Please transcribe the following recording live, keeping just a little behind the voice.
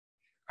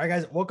All right,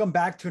 guys, welcome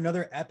back to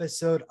another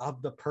episode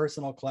of the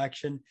Personal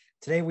Collection.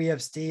 Today we have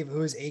Steve,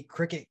 who is a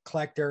cricket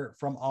collector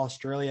from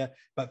Australia.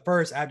 But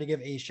first, I have to give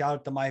a shout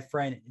out to my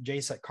friend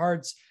Jason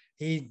Cards.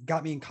 He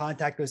got me in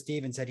contact with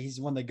Steve and said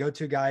he's one of the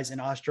go-to guys in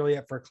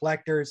Australia for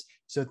collectors.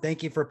 So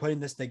thank you for putting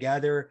this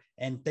together,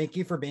 and thank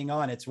you for being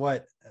on. It's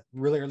what,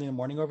 really early in the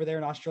morning over there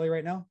in Australia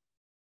right now?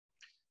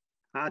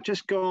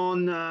 Just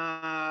gone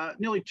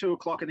nearly 2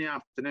 o'clock in the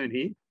afternoon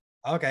here.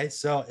 Okay,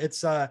 so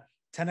it's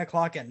 10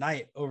 o'clock at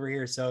night over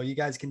here. So you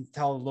guys can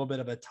tell a little bit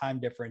of a time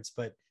difference.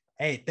 But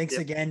hey, thanks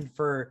again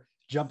for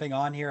jumping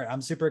on here.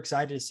 I'm super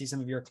excited to see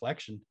some of your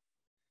collection.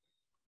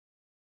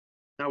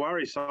 No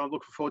worries. So I'm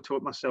looking forward to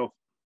it myself.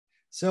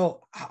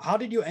 So how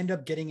did you end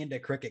up getting into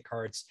cricket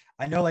cards?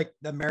 I know like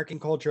the American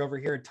culture over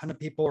here, a ton of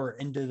people are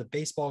into the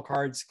baseball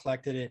cards,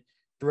 collected it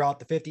throughout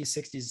the 50s,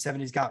 60s,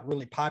 70s, got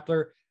really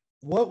popular.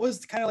 What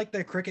was kind of like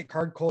the cricket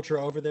card culture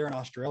over there in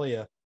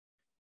Australia?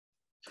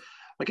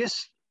 I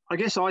guess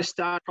I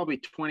started probably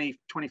 20,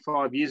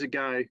 25 years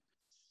ago,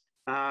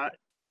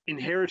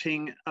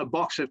 inheriting a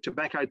box of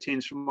tobacco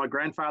tins from my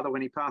grandfather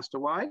when he passed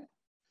away.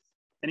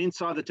 And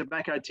inside the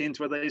tobacco tins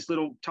were these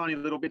tiny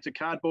little bits of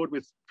cardboard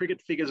with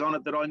cricket figures on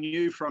it that I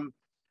knew from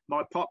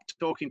my pop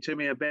talking to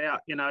me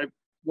about,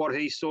 what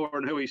he saw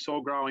and who he saw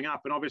growing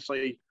up. And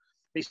obviously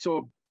he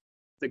saw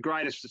the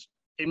greatest,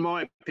 in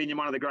my opinion,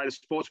 one of the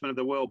greatest sportsmen of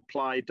the world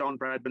play, Don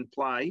Bradman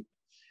play.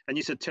 And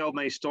used to tell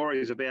me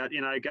stories about,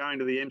 going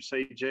to the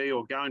MCG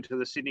or going to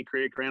the Sydney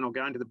Cricket Ground or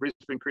going to the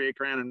Brisbane Cricket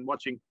Ground and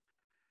watching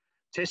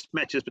test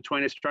matches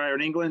between Australia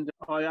and England.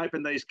 I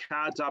opened these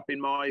cards up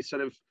in my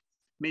sort of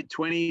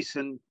mid-20s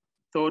and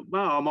thought,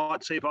 well, I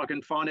might see if I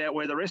can find out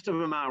where the rest of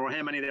them are or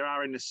how many there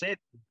are in the set.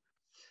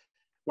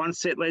 One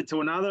set led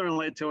to another and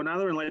led to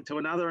another and led to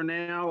another. And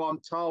now I'm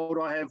told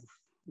I have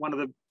one of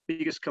the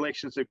biggest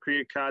collections of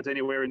cricket cards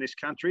anywhere in this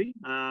country.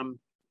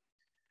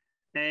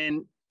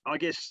 And I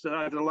guess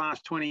over the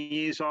last 20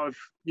 years, I've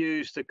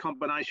used a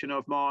combination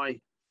of my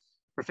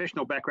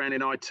professional background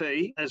in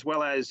IT as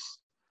well as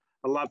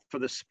a love for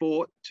the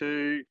sport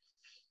to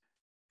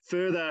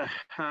further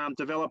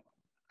develop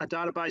a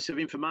database of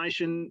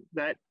information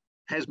that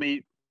has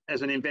me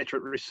as an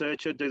inveterate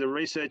researcher do the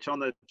research on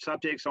the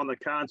subjects, on the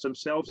cards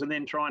themselves, and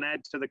then try and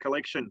add to the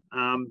collection,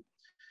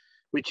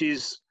 which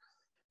is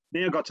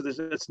now got to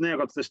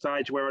the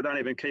stage where I don't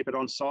even keep it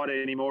on site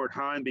anymore at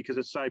home because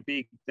it's so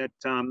big that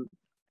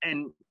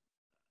and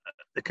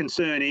the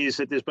concern is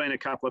that there's been a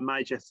couple of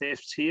major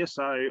thefts here.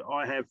 So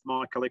I have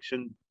my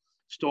collection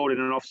stored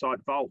in an off-site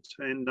vault,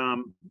 and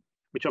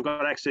which I've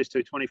got access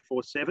to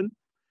 24/7.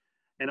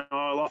 And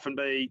I'll often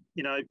be,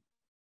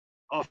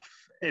 off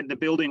in the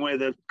building where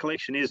the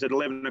collection is at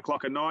 11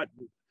 o'clock at night,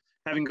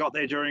 having got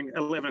there during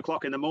 11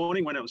 o'clock in the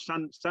morning when it was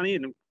sunny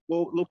and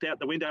looked out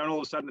the window and all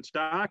of a sudden it's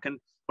dark. And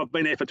I've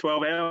been there for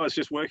 12 hours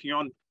just working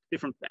on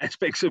different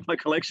aspects of my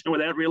collection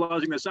without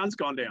realising the sun's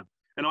gone down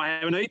and I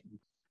haven't eaten.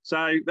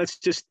 So that's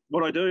just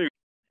what I do.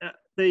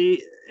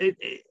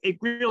 It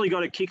really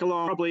got a kick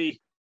along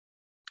probably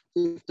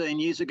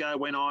 15 years ago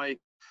when I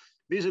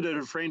visited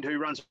a friend who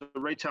runs a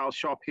retail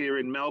shop here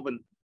in Melbourne,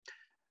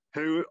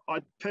 who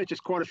I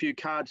purchased quite a few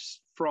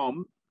cards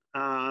from,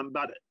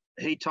 but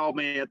he told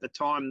me at the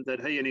time that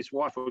he and his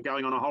wife were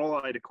going on a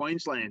holiday to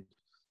Queensland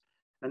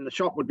and the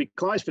shop would be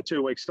closed for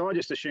 2 weeks. So I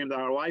just assumed they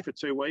were away for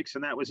 2 weeks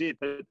and that was it.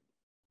 But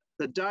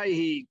the day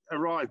he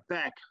arrived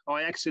back,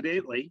 I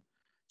accidentally,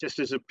 just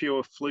as a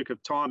pure fluke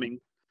of timing,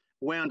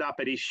 wound up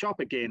at his shop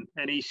again.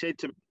 And he said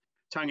to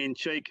tongue in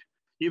cheek,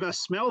 "You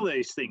must smell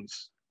these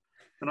things."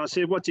 And I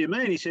said, "What do you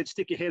mean?" He said,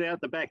 "Stick your head out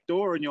the back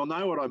door and you'll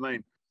know what I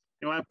mean."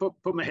 I put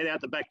my head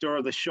out the back door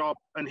of the shop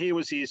and here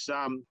was his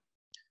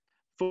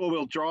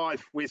four-wheel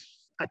drive with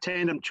a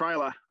tandem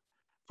trailer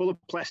full of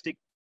plastic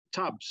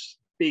tubs,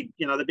 big,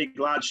 the big,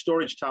 large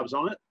storage tubs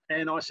on it.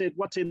 And I said,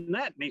 "What's in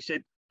that?" And he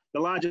said, "The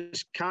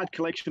largest card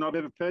collection I've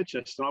ever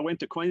purchased." And I went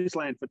to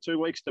Queensland for 2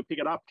 weeks to pick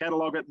it up,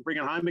 catalogue it and bring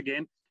it home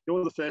again.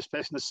 You're the first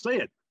person to see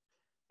it.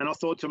 And I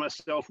thought to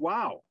myself,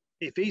 wow,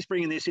 if he's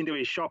bringing this into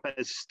his shop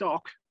as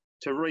stock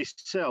to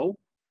resell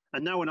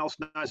and no one else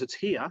knows it's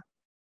here,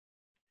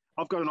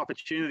 I've got an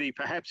opportunity,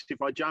 perhaps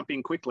if I jump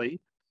in quickly,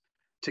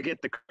 to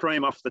get the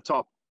cream off the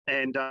top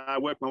and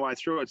work my way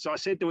through it. So I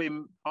said to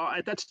him,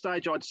 at that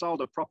stage, I'd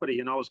sold a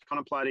property and I was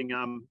contemplating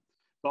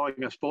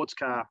buying a sports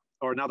car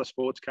or another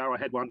sports car. I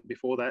had one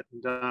before that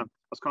and I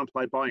was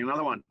contemplating buying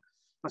another one.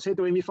 I said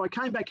to him, if I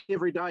came back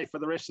every day for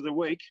the rest of the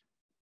week,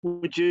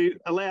 would you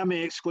allow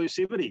me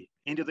exclusivity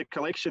into the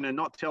collection and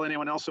not tell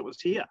anyone else it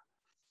was here?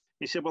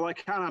 He said, "Well, I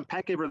can't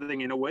unpack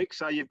everything in a week.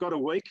 So you've got a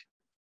week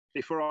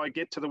before I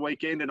get to the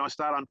weekend and I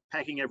start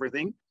unpacking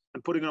everything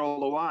and putting it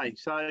all away."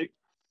 So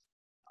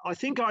I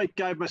think I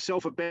gave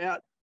myself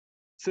about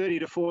 30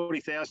 to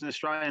 40,000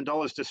 Australian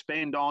dollars to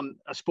spend on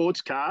a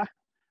sports car.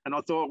 And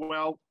I thought,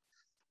 well,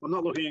 I'm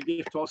not looking at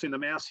gift horse in the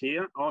mouse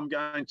here. I'm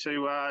going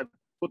to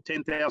put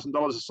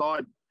 $10,000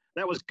 aside.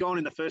 That was gone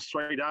in the first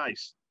 3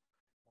 days.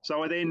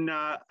 So I then,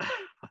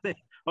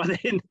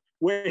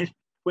 went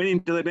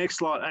into the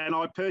next lot and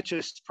I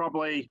purchased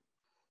probably,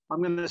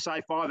 I'm going to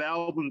say 5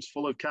 albums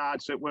full of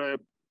cards that were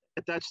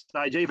at that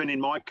stage, even in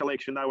my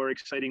collection, they were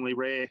exceedingly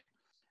rare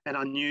and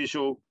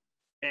unusual,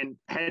 and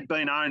had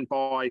been owned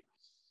by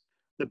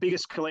the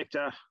biggest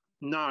collector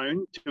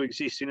known to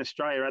exist in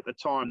Australia at the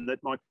time that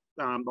my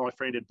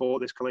friend had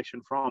bought this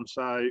collection from.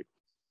 So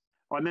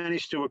I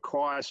managed to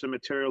acquire some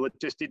material that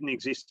just didn't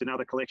exist in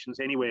other collections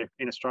anywhere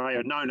in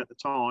Australia, known at the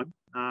time.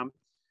 And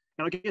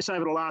I guess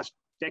over the last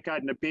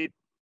decade and a bit,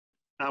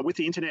 with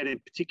the internet in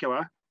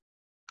particular,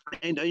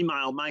 and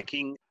email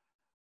making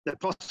the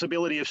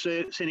possibility of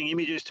sending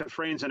images to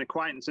friends and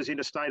acquaintances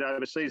interstate,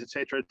 overseas,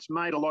 etc., it's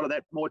made a lot of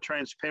that more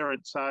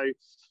transparent. So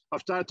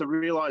I've started to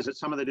realise that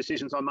some of the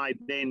decisions I made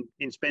then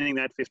in spending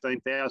that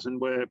 $15,000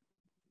 were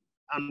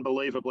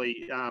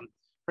unbelievably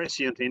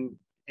prescient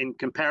in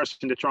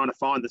comparison to trying to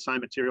find the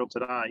same material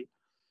today,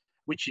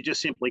 which you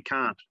just simply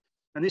can't.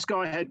 And this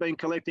guy had been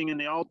collecting in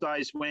the old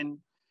days when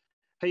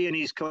he and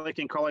his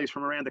collecting colleagues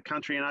from around the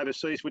country and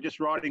overseas were just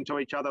writing to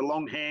each other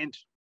longhand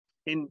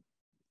in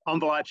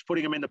envelopes,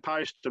 putting them in the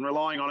post and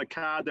relying on a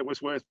card that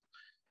was worth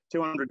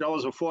 $200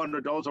 or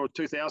 $400 or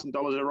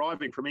 $2,000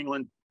 arriving from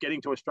England,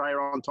 getting to Australia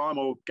on time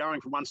or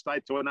going from one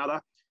state to another.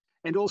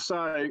 And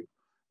also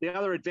the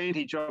other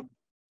advantage of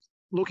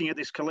looking at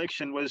this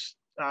collection was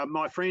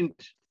my friend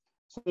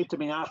said to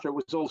me after it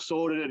was all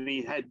sorted and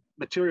he had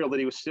material that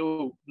he was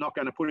still not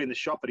going to put in the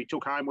shop that he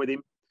took home with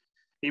him.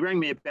 He rang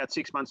me about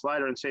 6 months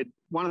later and said,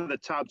 one of the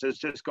tubs has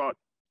just got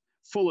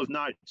full of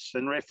notes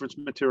and reference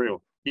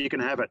material. You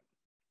can have it.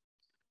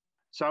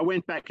 So I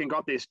went back and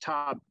got this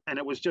tub and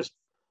it was just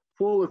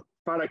full of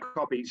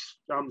photocopies.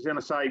 I was going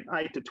to say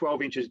 8 to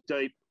 12 inches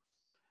deep.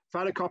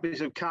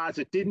 Photocopies of cards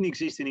that didn't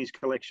exist in his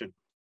collection,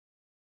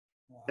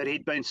 that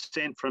he'd been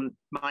sent from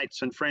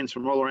mates and friends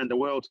from all around the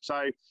world.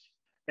 So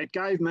it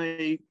gave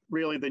me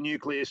really the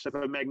nucleus of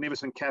a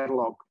magnificent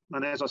catalogue.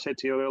 And as I said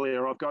to you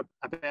earlier, I've got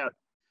about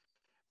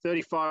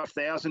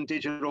 35,000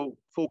 digital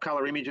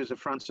full-colour images of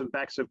fronts and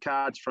backs of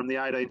cards from the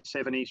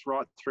 1870s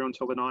right through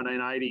until the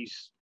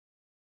 1980s.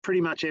 Pretty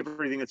much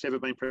everything that's ever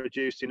been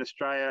produced in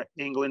Australia,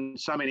 England,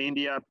 some in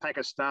India,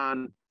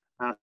 Pakistan,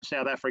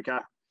 South Africa.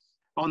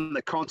 On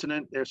the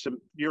continent, there's some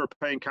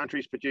European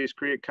countries produce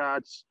cricket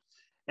cards.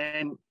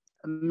 And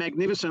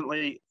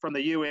magnificently from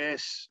the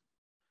US,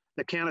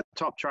 the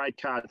countertop trade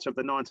cards of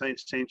the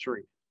 19th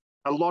century.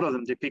 A lot of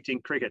them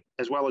depicting cricket,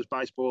 as well as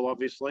baseball,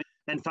 obviously.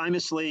 And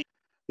famously,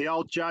 the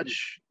old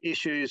judge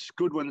issues,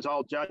 Goodwin's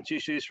old judge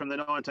issues from the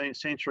 19th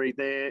century,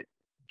 their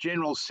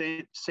general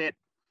set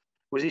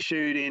was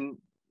issued in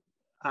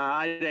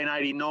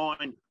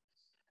 1889,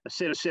 a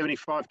set of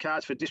 75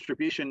 cards for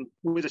distribution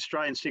with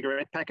Australian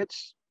cigarette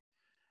packets.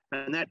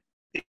 And that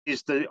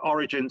is the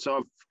origins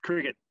of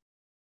cricket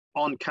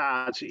on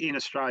cards in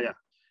Australia.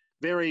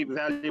 Very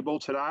valuable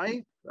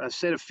today. A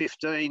set of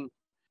 15.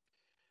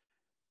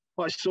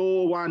 I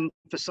saw one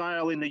for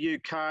sale in the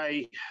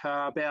UK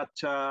about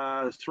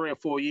 3 or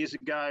 4 years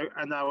ago,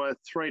 and they were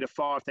 3,000 to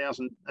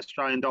 5,000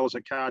 Australian dollars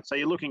a card. So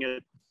you're looking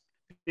at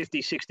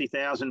 50,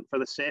 60,000 for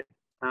the set.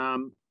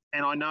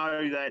 And I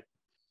know that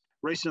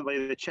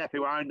recently the chap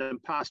who owned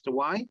them passed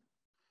away,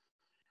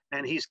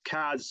 and his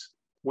cards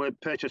were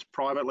purchased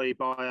privately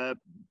by a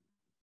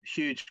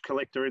huge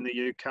collector in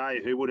the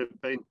UK who would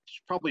have been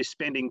probably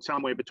spending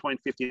somewhere between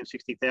 50 and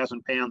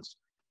 60,000 pounds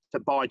to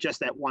buy just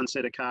that one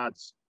set of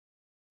cards.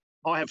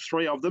 I have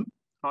 3 of them.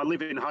 I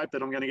live in hope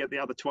that I'm going to get the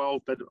other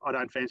 12, but I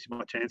don't fancy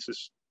my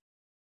chances.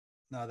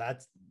 No,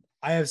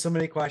 I have so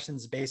many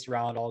questions based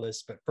around all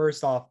this, but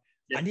first off,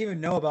 I didn't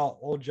even know about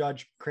Old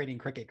Judge creating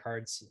cricket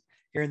cards.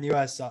 Here in the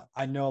US,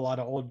 I know a lot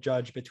of Old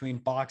Judge between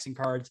boxing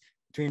cards,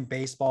 between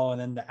baseball, and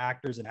then the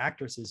actors and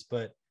actresses,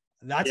 but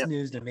that's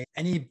news to me.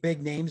 Any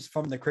big names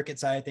from the cricket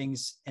side of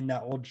things in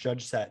that Old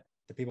Judge set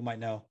that people might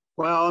know?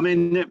 Well, I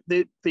mean,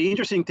 the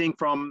interesting thing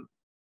from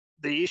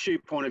the issue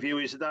point of view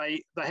is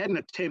they had an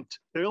attempt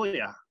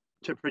earlier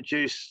to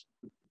produce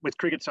with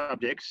cricket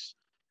subjects,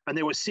 and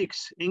there were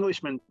 6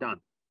 Englishmen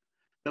done.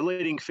 The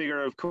leading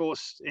figure, of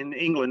course, in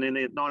England in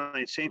the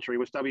 19th century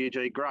was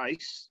W.G.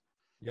 Grace.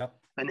 Yep.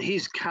 And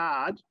his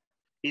card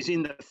is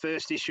in the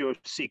first issue of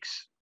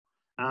 6.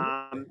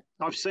 I've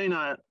seen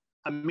a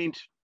mint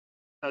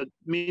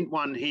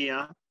one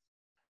here,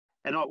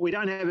 and we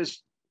don't have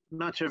as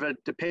much of a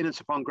dependence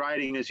upon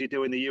grading as you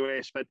do in the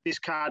US, but this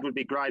card would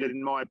be graded,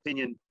 in my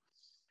opinion,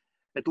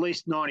 at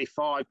least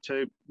 95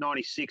 to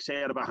 96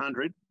 out of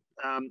 100.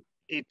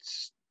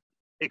 It's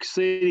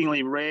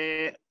exceedingly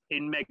rare,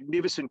 in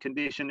magnificent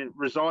condition. It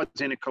resides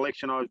in a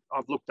collection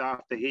I've looked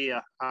after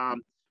here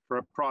for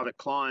a private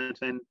client.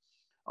 And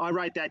I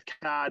rate that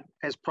card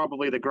as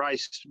probably the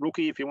Grace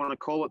rookie, if you want to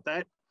call it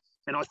that.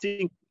 And I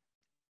think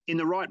in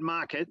the right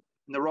market,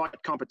 in the right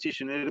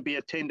competition, it'll be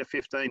a $10,000 to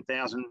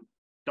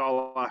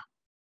 $15,000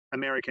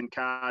 American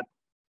card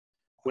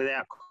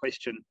without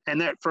question.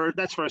 And that's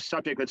for a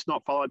subject that's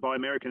not followed by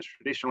Americans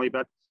traditionally,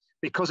 but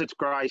because it's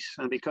Grace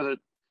and because it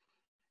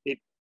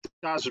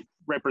does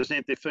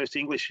represent their first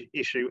English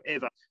issue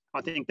ever,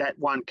 I think that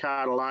one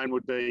card alone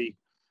would be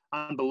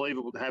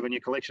unbelievable to have in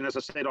your collection. As I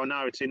said, I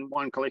know it's in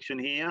one collection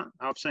here.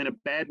 I've seen a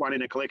bad one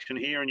in a collection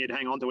here, and you'd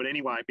hang on to it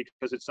anyway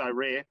because it's so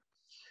rare.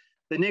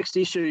 The next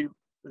issue,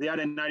 the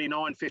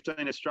 1889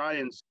 15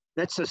 Australians,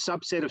 that's a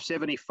subset of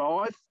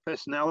 75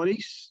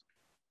 personalities.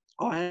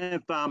 I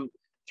have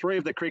 3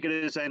 of the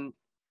cricketers and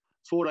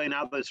 14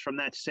 others from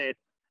that set,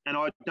 and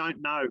I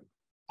don't know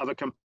of a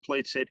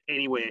complete set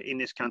anywhere in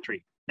this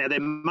country. Now,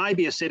 there may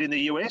be a set in the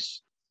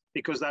US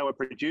because they were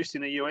produced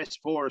in the US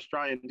for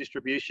Australian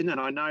distribution, and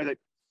I know that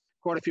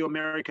quite a few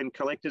American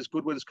collectors,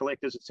 Goodwin's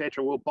collectors,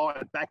 etc., will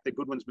buy back the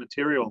Goodwin's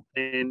material,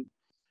 and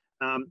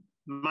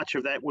much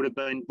of that would have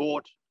been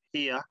bought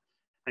here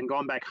and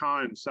gone back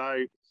home.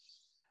 So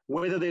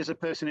whether there's a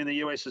person in the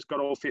US that's got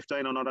all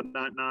 15 or not, I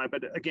don't know.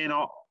 But again,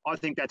 I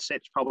think that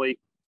set's probably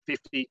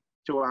 50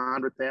 to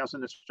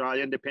 100,000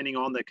 Australian, depending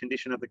on the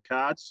condition of the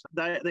cards.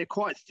 They're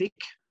quite thick,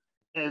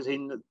 as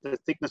in the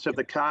thickness of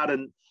the card,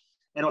 and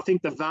I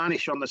think the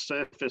varnish on the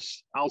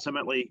surface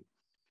ultimately,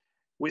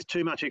 with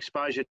too much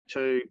exposure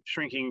to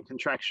shrinking and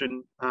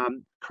contraction,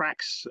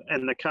 cracks,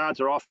 and the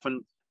cards are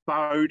often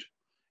bowed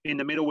in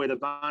the middle where the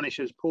varnish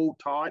is pulled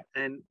tight,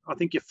 and I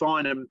think you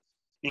find them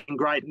in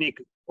great nick,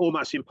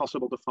 almost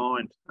impossible to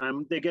find.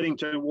 They're getting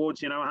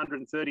towards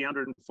 130,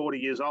 140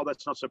 years old.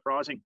 That's not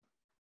surprising.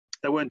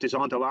 They weren't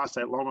designed to last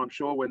that long, I'm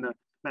sure, when the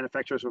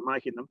manufacturers were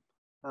making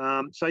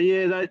them. So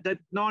yeah, that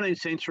 19th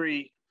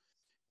century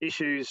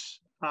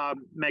issues are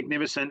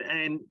magnificent,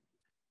 and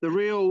the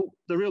real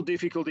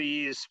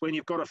difficulty is when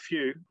you've got a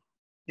few,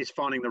 is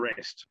finding the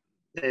rest.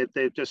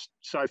 They're just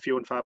so few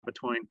and far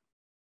between.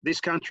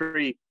 This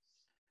country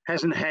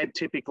hasn't had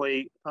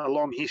typically a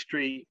long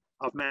history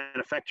of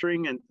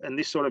manufacturing, and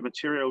this sort of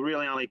material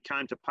really only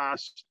came to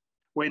pass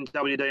when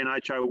WD and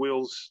HO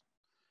Wills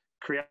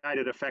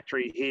created a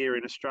factory here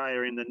in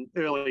Australia in the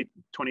early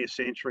 20th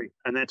century,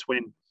 and that's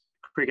when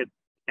cricket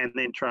and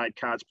then trade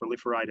cards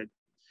proliferated.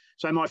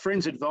 So my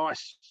friend's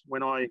advice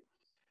when I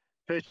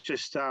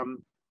purchased a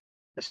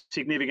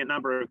significant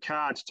number of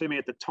cards to me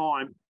at the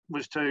time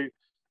was to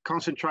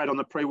concentrate on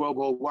the pre-World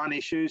War I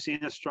issues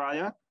in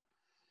Australia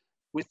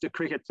with the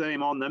cricket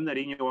theme on them that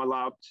he knew I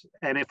loved.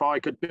 And if I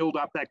could build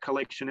up that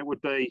collection, it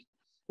would pay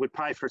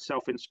for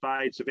itself in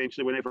spades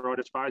eventually whenever I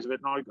dispose of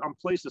it. And I'm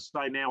pleased to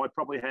say now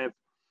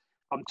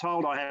I'm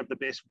told I have the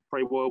best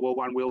pre-World War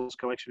I Wills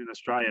collection in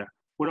Australia.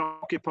 Would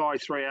occupy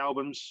 3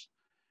 albums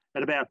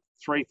at about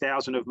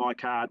 3,000 of my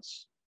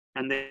cards.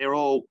 And they're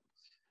all,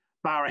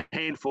 bar a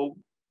handful,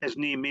 as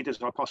near mint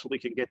as I possibly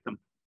can get them.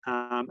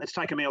 It's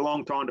taken me a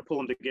long time to pull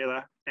them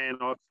together, and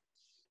I've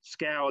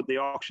scoured the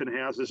auction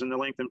houses and the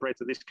length and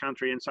breadth of this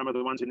country and some of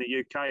the ones in the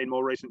UK in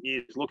more recent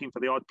years, looking for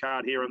the odd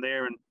card here and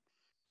there. And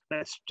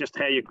that's just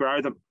how you grow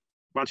them.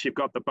 Once you've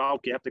got the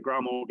bulk, you have to grow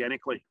them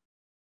organically.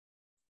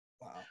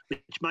 Wow.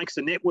 Which makes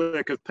the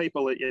network of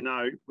people that you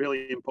know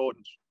really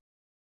important.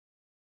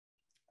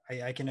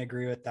 I can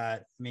agree with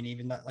that. I mean,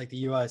 even that, like the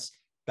US,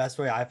 best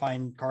way I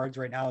find cards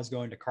right now is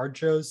going to card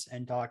shows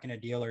and talking to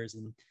dealers,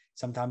 and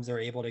sometimes they're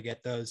able to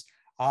get those.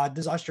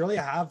 Does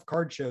Australia have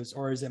card shows,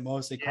 or is it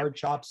mostly card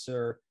shops,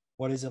 or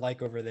what is it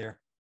like over there?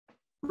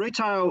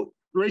 Retail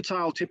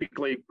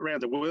typically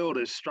around the world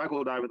has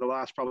struggled over the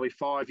last probably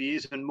 5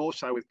 years, and more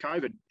so with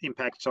COVID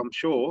impacts, I'm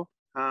sure.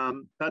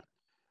 But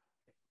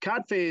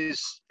card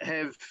fairs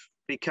have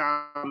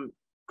become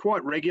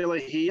quite regular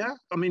here.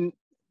 I mean,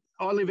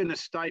 I live in a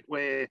state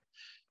where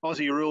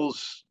Aussie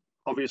rules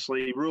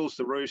obviously rules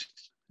the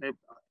roost. It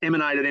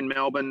emanated in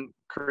Melbourne,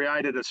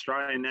 created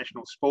Australian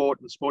national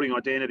sport and sporting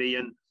identity,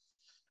 and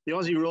the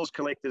Aussie rules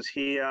collectors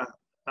here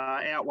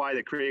outweigh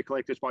the career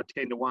collectors by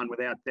 10 to 1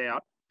 without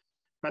doubt.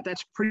 But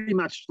that's pretty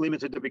much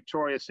limited to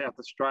Victoria, South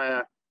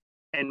Australia,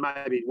 and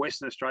maybe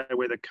Western Australia,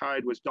 where the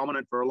code was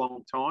dominant for a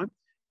long time,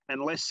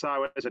 and less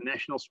so as a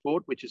national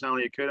sport, which has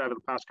only occurred over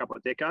the past couple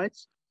of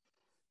decades.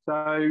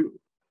 So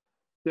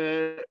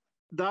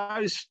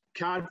those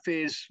card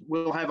fairs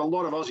will have a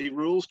lot of Aussie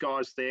rules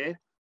guys there,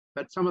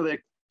 but some of the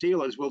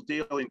dealers will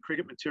deal in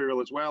cricket material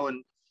as well.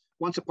 And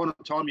once upon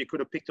a time, you could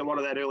have picked a lot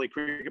of that early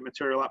cricket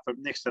material up for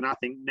next to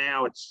nothing.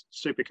 Now it's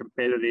super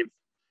competitive.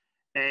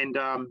 And,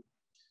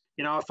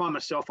 I find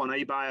myself on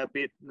eBay a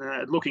bit,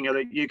 looking at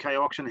UK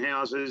auction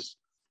houses.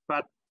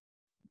 But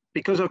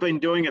because I've been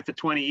doing it for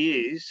 20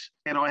 years,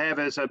 and I have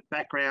as a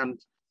background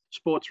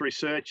sports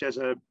research as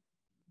a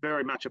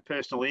very much a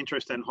personal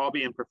interest and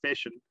hobby and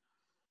profession,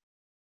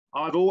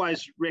 I've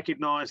always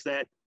recognised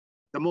that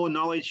the more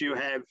knowledge you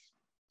have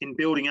in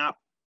building up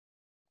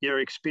your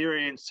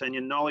experience and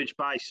your knowledge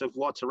base of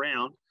what's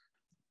around,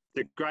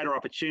 the greater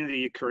opportunity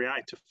you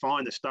create to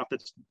find the stuff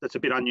that's a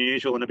bit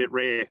unusual and a bit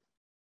rare.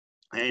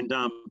 And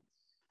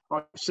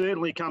I've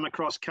certainly come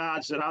across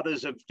cards that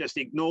others have just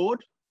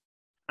ignored,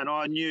 and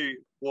I knew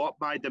what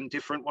made them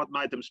different, what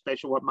made them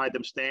special, what made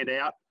them stand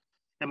out,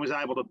 and was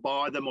able to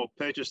buy them or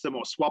purchase them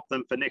or swap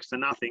them for next to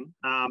nothing.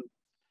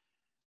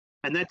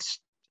 And that's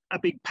a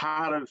big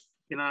part of,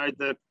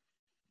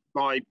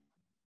 my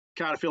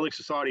Cardophilic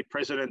Society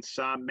president's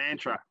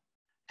mantra: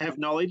 have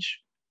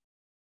knowledge.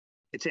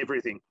 It's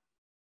everything.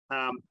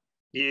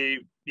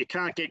 You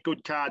can't get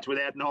good cards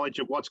without knowledge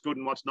of what's good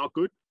and what's not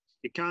good.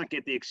 You can't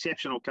get the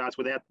exceptional cards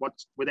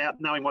without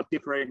knowing what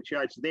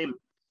differentiates them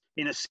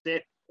in a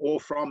set or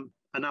from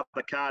another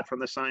card from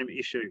the same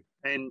issue.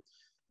 And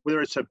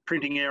whether it's a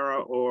printing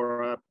error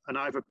or an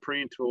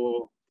overprint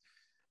or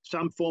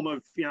some form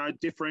of,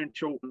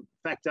 differential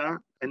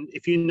factor. And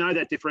if you know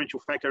that differential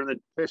factor and the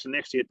person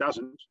next to you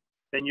doesn't,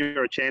 then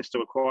you're a chance to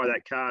acquire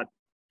that card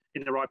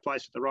in the right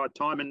place at the right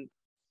time. And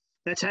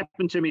that's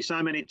happened to me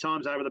so many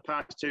times over the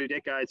past 2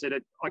 decades that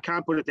I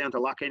can't put it down to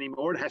luck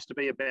anymore. It has to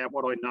be about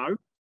what I know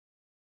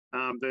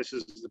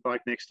versus the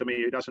bloke next to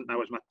me who doesn't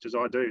know as much as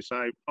I do.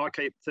 So I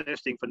keep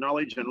thirsting for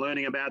knowledge and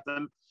learning about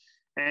them.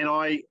 And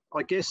I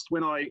guess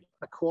when I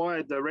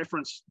acquired the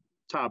reference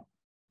tub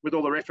with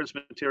all the reference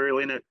material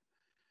in it,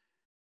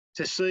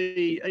 to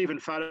see even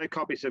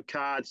photocopies of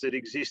cards that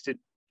existed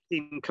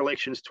in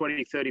collections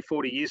 20, 30,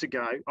 40 years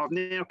ago, I've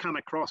now come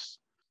across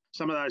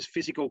some of those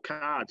physical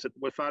cards that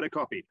were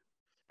photocopied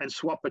and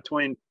swapped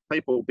between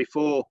people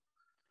before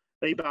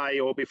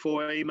eBay or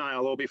before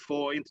email or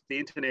before the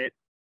internet.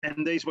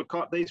 And these were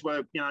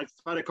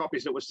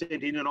photocopies that were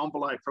sent in an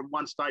envelope from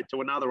one state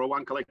to another or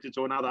one collector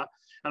to another.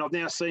 And I've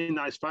now seen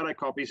those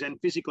photocopies and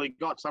physically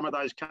got some of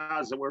those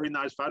cards that were in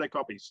those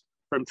photocopies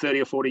from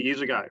 30 or 40 years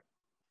ago.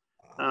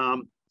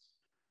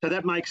 So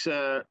that makes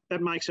a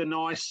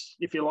nice,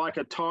 if you like,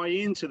 a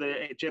tie-in to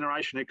the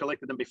generation who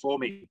collected them before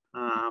me.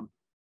 I'm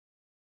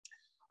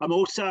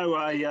also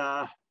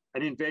an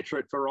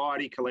inveterate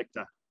variety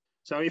collector.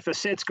 So if a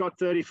set's got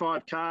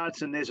 35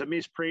 cards and there's a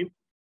misprint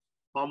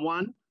on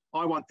one,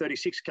 I want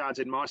 36 cards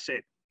in my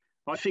set.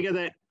 I figure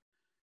that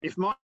if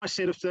my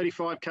set of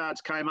 35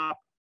 cards came up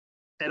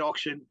at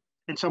auction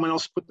and someone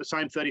else put the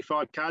same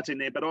 35 cards in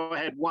there, but I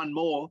had one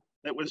more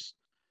that was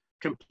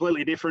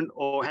completely different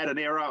or had an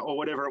error or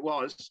whatever it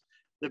was,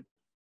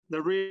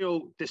 the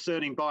real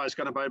discerning buyer is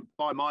going to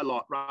buy my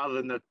lot rather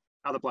than the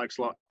other bloke's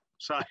lot.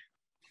 So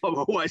I've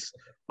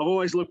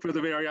always looked for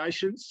the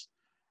variations,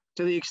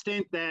 to the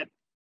extent that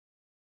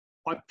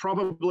I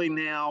probably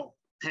now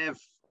have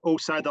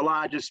also the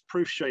largest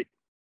proof sheet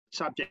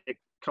subject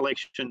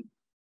collection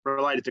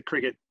related to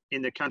cricket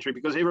in the country,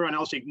 because everyone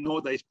else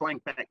ignored these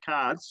blank back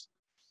cards.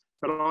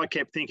 But I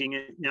kept thinking,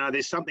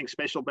 there's something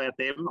special about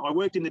them. I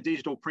worked in the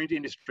digital print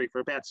industry for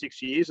about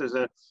 6 years as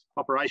an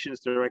operations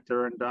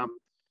director, and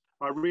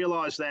I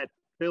realised that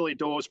early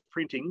doors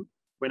printing,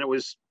 when it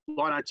was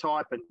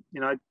linotype and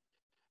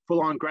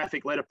full-on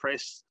graphic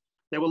letterpress,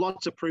 there were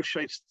lots of proof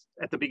sheets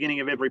at the beginning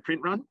of every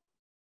print run,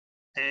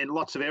 and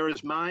lots of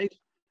errors made.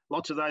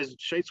 Lots of those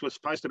sheets were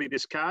supposed to be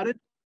discarded,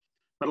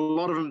 but a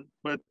lot of them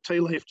were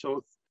tea-leafed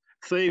or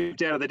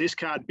thieved out of the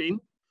discard bin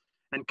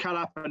and cut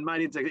up and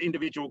made into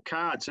individual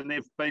cards, and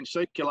they've been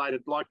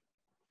circulated like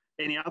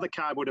any other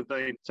card would have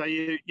been. So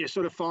you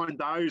sort of find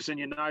those,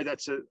 and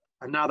that's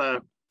another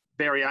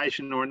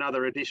variation or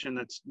another addition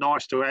that's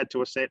nice to add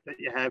to a set that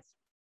you have.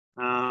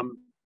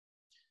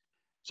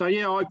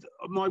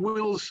 My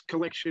Wills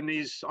collection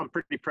I'm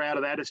pretty proud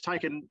of that. It's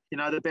taken,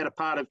 the better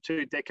part of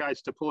 2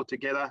 decades to pull it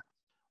together.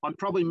 I'm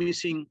probably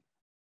missing,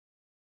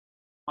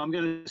 I'm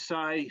going to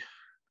say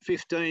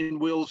 15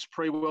 Wills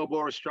pre-World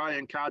War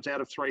Australian cards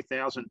out of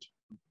 3,000.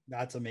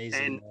 That's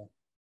amazing. And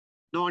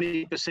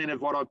 95%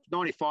 of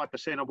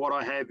what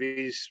I have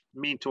is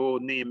mint or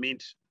near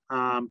mint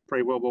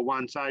pre-World War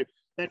I. So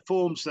that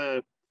forms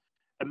a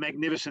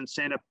magnificent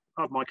centre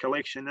of my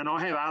collection. And I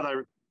have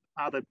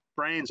other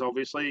brands,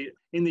 obviously.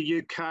 In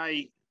the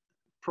UK,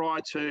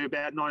 prior to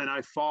about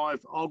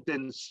 1905,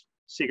 Ogden's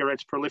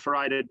cigarettes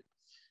proliferated.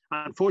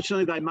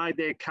 Unfortunately, they made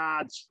their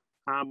cards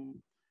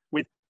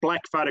with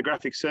black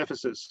photographic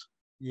surfaces.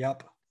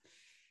 Yep.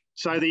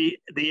 So the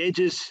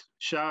edges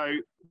show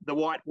the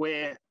white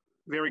wear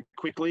very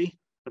quickly.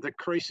 The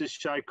creases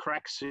show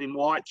cracks in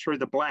white through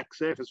the black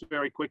surface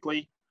very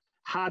quickly.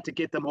 Hard to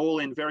get them all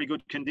in very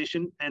good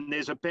condition. And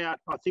there's about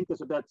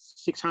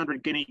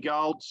 600 guinea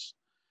golds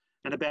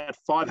and about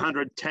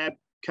 500 tab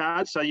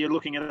cards. So you're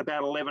looking at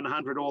about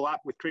 1,100 all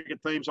up with cricket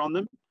themes on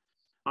them.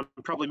 I'm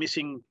probably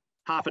missing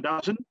half a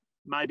dozen,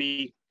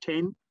 maybe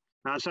 10.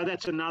 So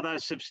that's another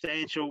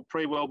substantial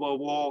pre-World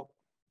War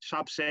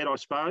subset, I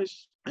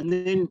suppose. And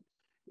then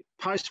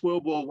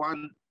post-World War I,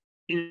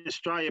 in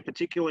Australia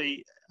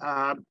particularly,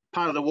 part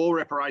of the war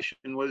reparation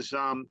was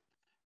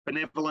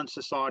benevolent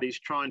societies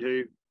trying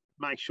to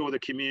make sure the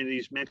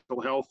community's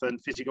mental health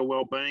and physical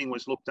well-being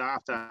was looked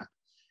after.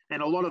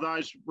 And a lot of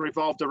those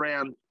revolved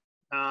around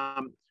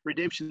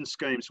redemption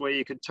schemes where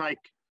you could cut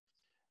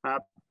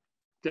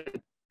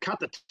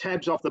the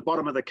tabs off the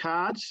bottom of the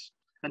cards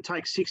and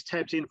take 6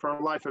 tabs in for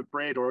a loaf of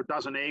bread or a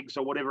dozen eggs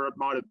or whatever it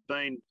might have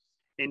been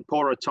in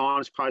poorer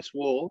times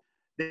post-war.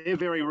 They're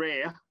very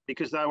rare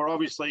because they were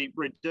obviously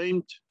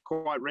redeemed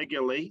quite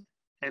regularly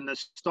and the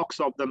stocks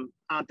of them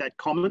aren't that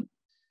common.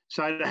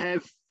 So to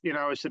have,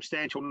 a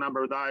substantial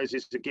number of those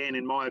is, again,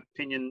 in my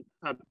opinion,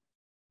 a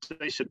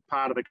decent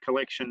part of the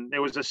collection.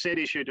 There was a set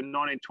issued in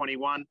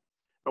 1921,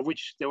 of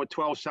which there were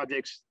 12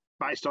 subjects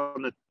based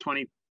on the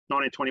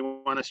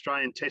 1921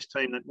 Australian Test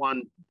team that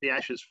won the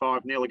Ashes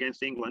 5-0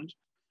 against England.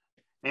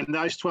 And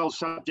those 12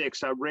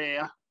 subjects are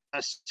rare.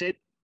 A set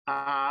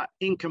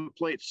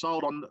incomplete,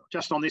 sold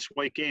just on this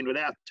weekend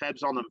without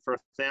tabs on them for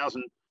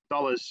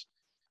 $1,000.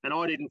 and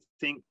I didn't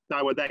think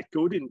they were that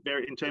good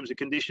in terms of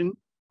condition.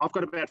 I've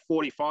got about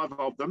 45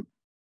 of them,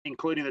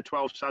 including the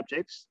 12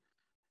 subjects,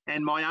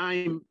 and my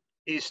aim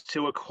is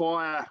to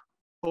acquire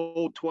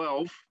all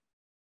 12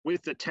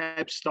 with the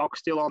tab stock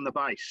still on the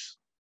base.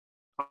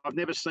 I've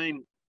never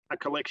seen a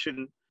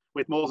collection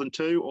with more than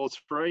 2 or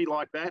 3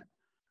 like that.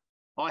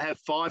 I have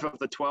 5 of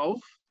the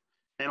 12,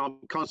 and I'm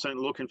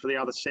constantly looking for the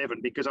other 7,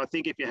 because I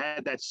think if you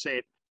had that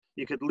set,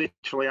 you could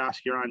literally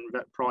ask your own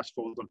price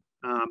for them,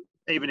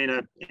 even in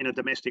a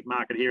domestic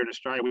market here in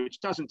Australia, which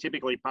doesn't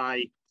typically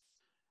pay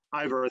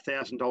over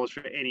 $1,000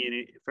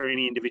 for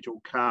any individual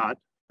card,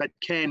 but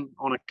can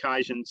on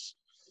occasions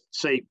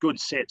see good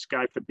sets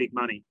go for big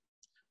money.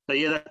 So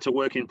yeah, that's a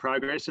work in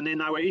progress. And then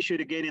they were issued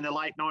again in the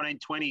late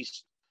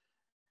 1920s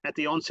at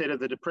the onset of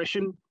the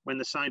Depression, when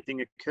the same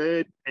thing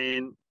occurred,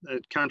 and the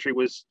country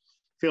was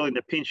feeling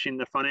the pinch in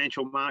the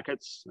financial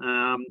markets,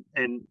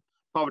 and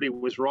poverty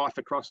was rife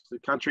across the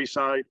country.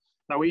 So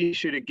they were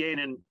issued again,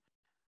 and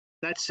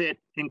that set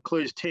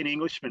includes 10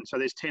 Englishmen. So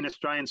there's 10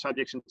 Australian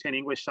subjects and 10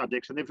 English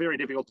subjects, and they're very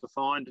difficult to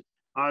find.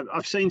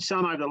 I've seen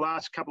some over the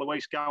last couple of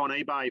weeks go on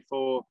eBay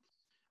for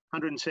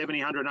 170,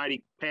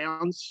 180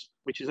 pounds,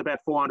 which is about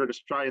 400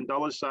 Australian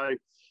dollars. So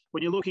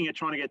when you're looking at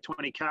trying to get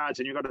 20 cards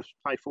and you've got to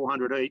pay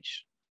 400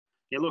 each,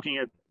 you're looking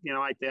at,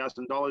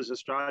 $8,000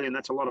 Australian.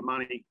 That's a lot of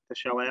money to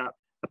shell out,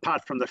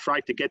 apart from the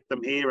freight to get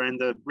them here and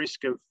the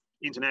risk of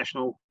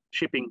international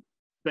shipping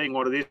being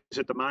what it is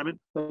at the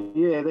moment. But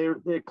yeah, they're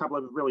a couple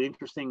of really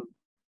interesting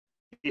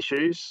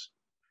issues.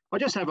 I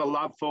just have a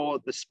love for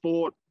the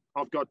sport.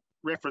 I've got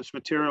reference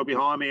material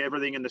behind me.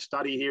 Everything in the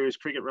study here is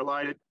cricket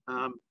related,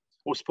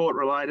 or sport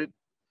related.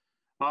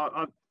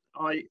 I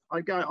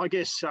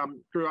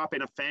grew up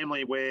in a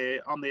family where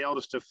I'm the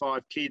eldest of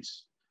 5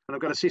 kids, and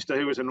I've got a sister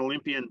who was an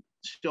Olympian,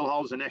 still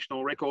holds a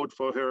national record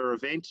for her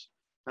event,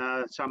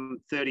 some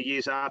 30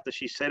 years after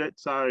she set it.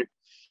 So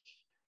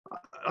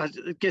I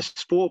guess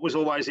sport was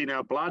always in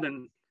our blood,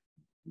 and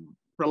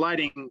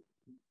relating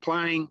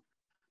playing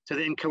to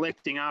then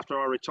collecting after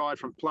I retired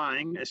from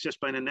playing, it's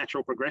just been a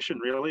natural progression,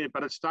 really.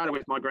 But it started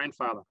with my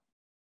grandfather,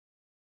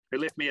 who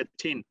left me a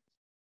tin.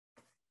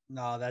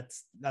 No,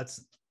 that's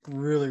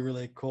really,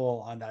 really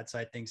cool on that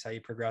side. Things how you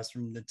progress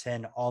from the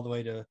 10 all the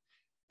way to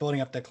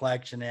building up the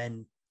collection,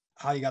 and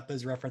how you got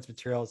those reference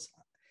materials,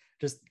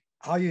 just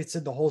how you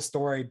said the whole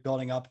story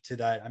building up to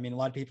that. I mean, a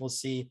lot of people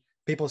see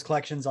people's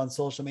collections on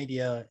social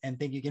media and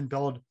think you can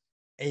build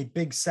a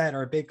big set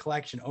or a big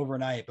collection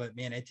overnight, but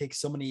man, it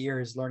takes so many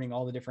years learning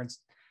all the different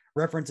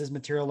references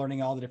material,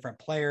 learning all the different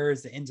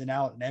players, the ins and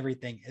out and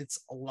everything. It's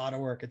a lot of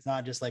work. It's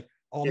not just like,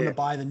 oh, I'm going to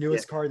buy the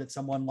newest card that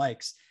someone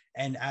likes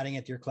and adding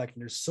it to your collection.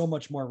 There's so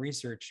much more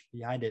research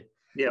behind it.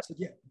 Yeah. So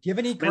do you have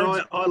any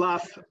cards? I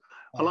laugh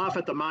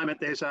at the moment.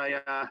 There's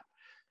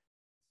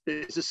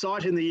a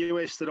site in the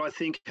US that I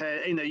think,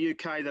 in the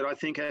UK, that I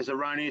think has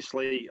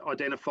erroneously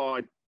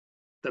identified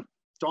the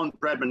Donald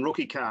Bradman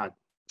rookie card.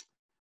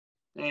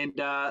 And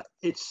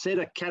it's set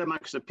a cat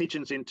amongst the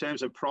pigeons in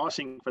terms of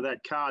pricing for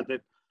that card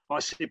that I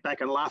sit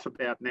back and laugh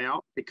about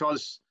now,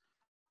 because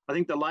I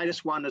think the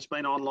latest one that's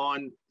been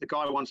online, the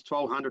guy wants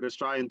 1,200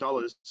 Australian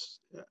dollars.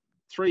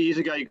 3 years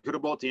ago, you could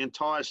have bought the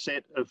entire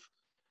set of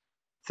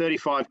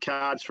 35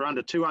 cards for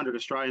under 200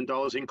 Australian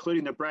dollars,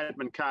 including the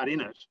Bradman card in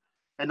it.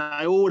 And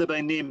they all would have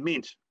been near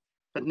mint.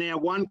 But now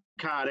one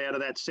card out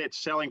of that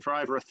set's selling for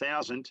over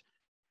 1,000.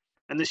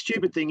 And the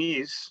stupid thing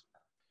is,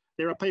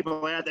 there are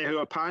people out there who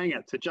are paying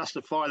it to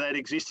justify that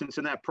existence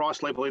and that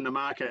price level in the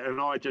market.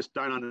 And I just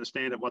don't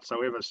understand it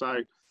whatsoever. So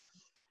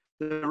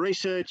the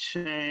research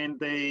and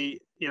the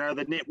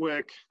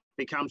network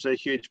becomes a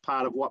huge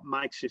part of what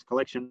makes this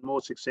collection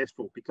more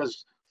successful.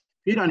 Because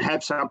if you don't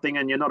have something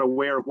and you're not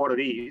aware of what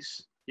it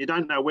is, you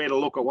don't know where to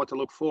look or what to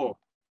look for.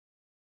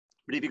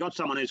 But if you've got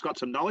someone who's got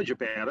some knowledge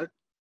about it,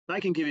 they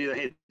can give you the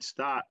head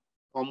start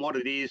on what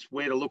it is,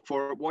 where to look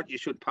for it, what you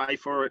should pay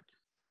for it,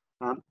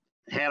 how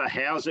to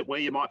house it, where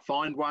you might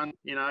find one,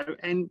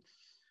 and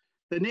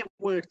the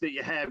network that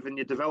you have and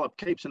you develop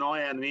keeps an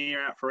eye out and an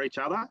ear out for each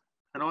other.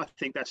 And I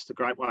think that's the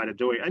great way to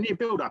do it. And you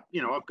build up,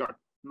 I've got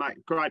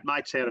great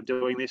mates out of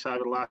doing this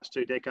over the last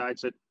 2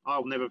 decades that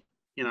I'll never,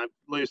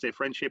 lose their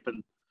friendship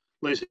and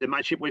lose their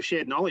mateship. We've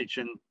shared knowledge,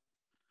 and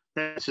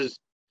that's as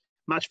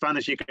much fun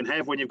as you can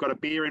have when you've got a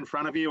beer in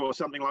front of you or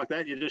something like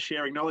that. You're just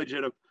sharing knowledge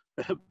at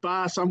a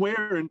bar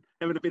somewhere and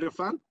having a bit of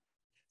fun.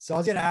 So I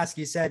was going to ask,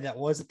 you said that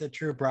wasn't the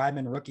true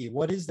Bradman rookie.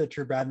 What is the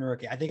true Bradman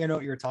rookie? I think I know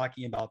what you're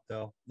talking about,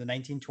 though. The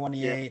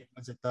 1928,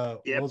 was it the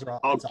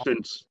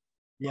Ogden's?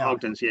 Yeah.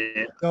 Ogden's,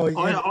 yeah. So,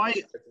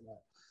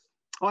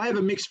 I have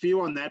a mixed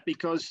view on that,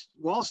 because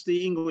whilst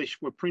the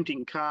English were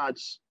printing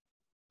cards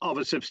of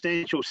a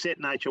substantial set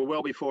nature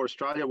well before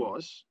Australia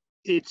was,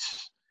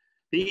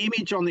 the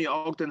image on the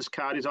Ogden's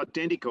card is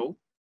identical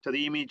to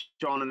the image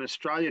on an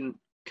Australian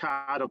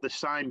card of the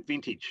same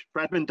vintage.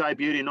 Bradman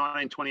debuted in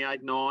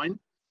 1928-9.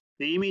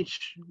 The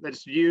image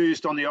that's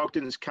used on the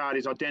Ogden's card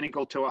is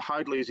identical to a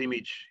Hoadley's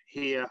image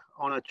here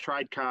on a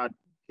trade card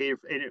here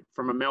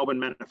from a Melbourne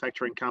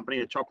manufacturing company,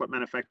 a chocolate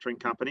manufacturing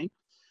company,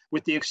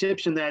 with the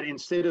exception that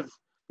instead of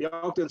The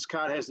Ogden's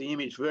card has the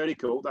image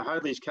vertical. The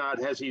Hoadley's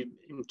card has him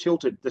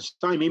tilted. The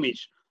same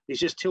image is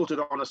just tilted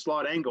on a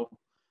slight angle.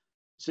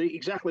 See,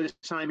 exactly the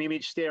same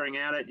image staring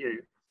out at you.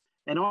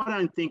 And I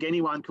don't think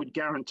anyone could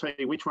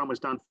guarantee which one was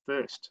done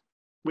first.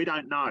 We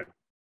don't know.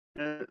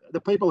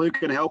 The people who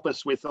can help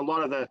us with a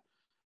lot of the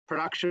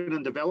production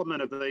and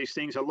development of these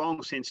things are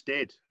long since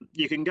dead.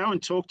 You can go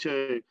and talk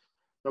to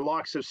the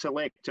likes of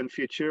Select and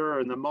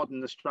Futura and the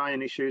modern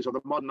Australian issues or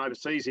the modern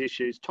overseas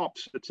issues,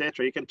 Tops,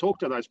 etc. You can talk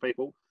to those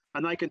people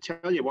and they can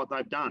tell you what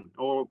they've done,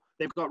 or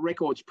they've got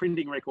records,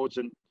 printing records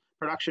and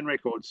production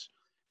records.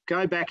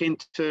 Go back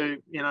into,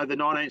 you know, the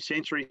 19th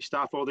century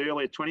stuff or the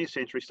earlier 20th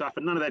century stuff,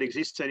 and none of that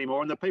exists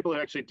anymore. And the people who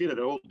actually did it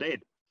are all dead.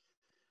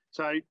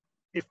 So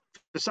if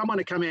for someone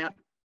to come out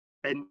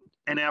and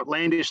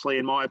outlandishly,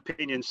 in my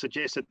opinion,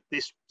 suggest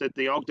that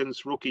the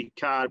Ogden's rookie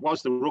card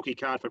was the rookie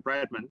card for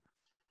Bradman,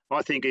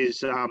 I think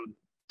is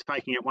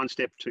taking it one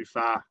step too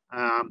far.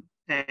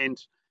 And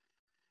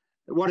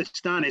what it's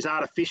done is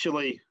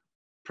artificially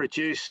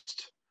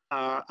produced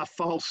a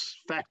false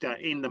factor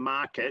in the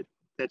market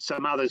that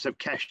some others have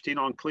cashed in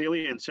on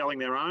clearly and selling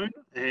their own.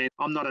 And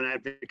I'm not an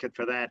advocate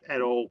for that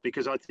at all,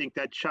 because I think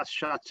that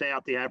shuts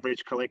out the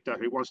average collector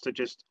who wants to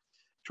just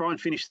try and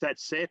finish that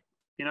set.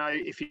 You know,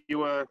 if you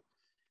were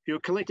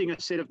collecting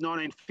a set of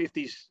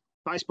 1950s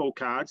baseball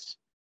cards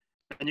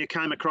and you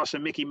came across a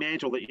Mickey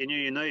Mantle that you knew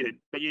you needed,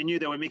 but you knew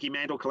there were Mickey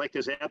Mantle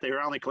collectors out there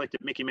who only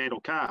collected Mickey Mantle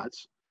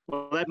cards,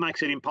 well, that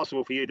makes it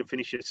impossible for you to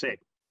finish your set.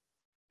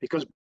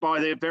 Because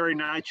by their very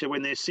nature,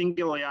 when they're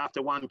singularly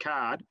after one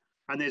card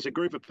and there's a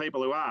group of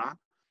people who are,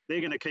 they're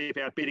going to keep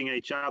outbidding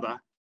each other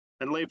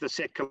and leave the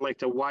set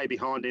collector way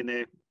behind in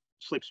their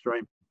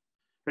slipstream,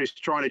 who's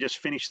trying to just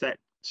finish that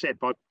set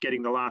by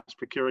procuring the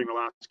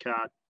last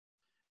card.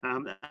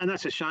 And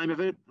that's a shame of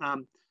it.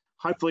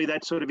 Hopefully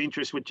that sort of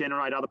interest would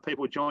generate other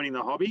people joining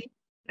the hobby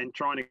and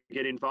trying to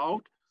get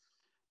involved.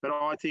 But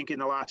I think in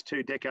the last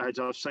 2 decades,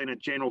 I've seen a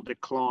general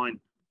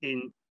decline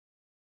in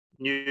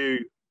new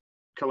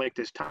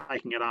collectors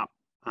taking it up,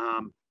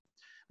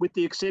 with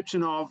the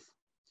exception of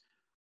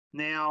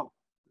now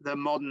the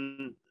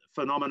modern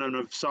phenomenon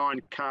of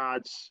signed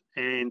cards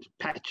and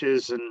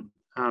patches and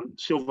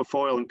silver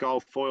foil and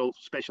gold foil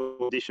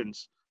special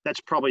editions.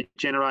 That's probably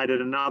generated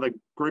another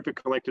group of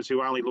collectors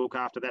who only look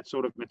after that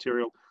sort of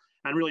material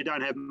and really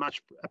don't have much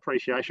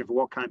appreciation for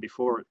what came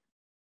before it,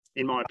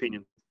 in my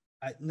opinion.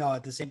 No,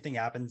 the same thing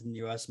happens in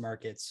US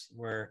markets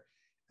where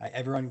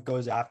everyone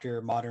goes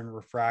after modern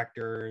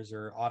refractors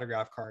or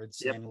autograph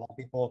cards. Yep. And a lot of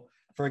people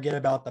forget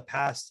about the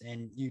past.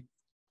 And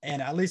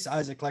at least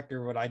as a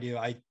collector, what I do,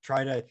 I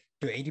try to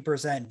do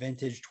 80%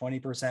 vintage,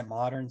 20%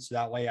 modern. So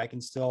that way I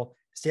can still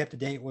stay up to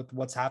date with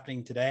what's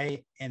happening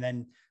today and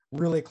then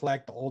really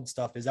collect the old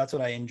stuff, is that's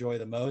what I enjoy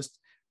the most.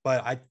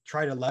 But I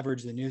try to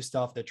leverage the new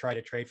stuff to try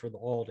to trade for the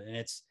old. And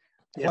it's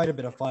quite a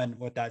bit of fun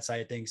with that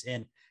side of things.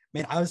 And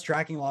man, I was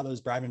tracking a lot of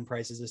those Bradman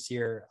prices this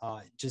year.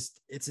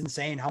 It's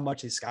insane how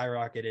much they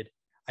skyrocketed.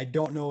 I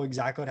don't know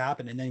exactly what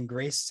happened. And then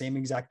Grace, same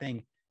exact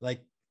thing.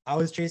 Like I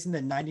was chasing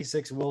the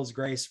 96 Wills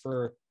Grace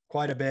for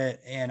quite a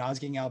bit, and I was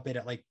getting outbid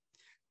at like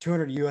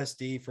 200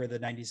 USD for the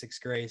 96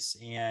 Grace.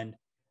 And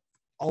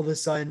all of a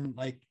sudden,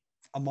 like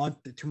a month,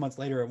 2 months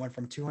later, it went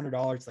from $200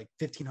 to like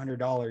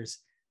 $1,500,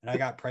 and I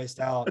got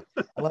priced out.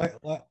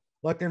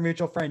 Look, their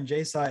mutual friend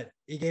Jay Sut,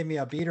 he gave me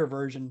a beater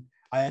version.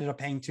 I ended up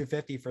paying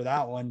 $250 for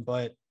that one,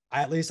 but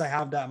at least I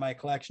have that in my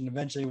collection.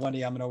 Eventually, one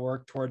day I'm going to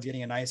work towards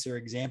getting a nicer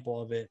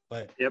example of it.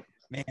 But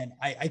man,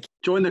 I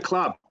join the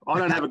club. I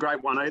don't have a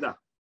great one either.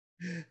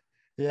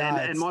 Yeah,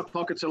 and my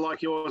pockets are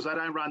like yours. They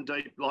don't run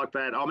deep like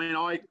that. I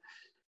mean,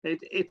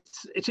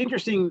 it's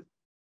interesting.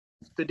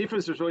 The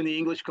difference between the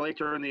English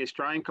collector and the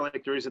Australian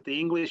collector is that the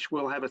English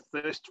will have a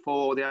thirst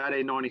for the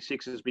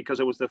 1896s because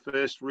it was the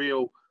first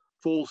real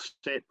full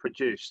set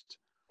produced.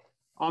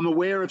 I'm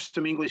aware of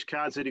some English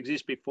cards that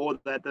exist before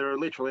that are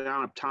literally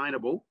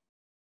unobtainable,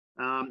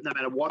 no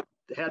matter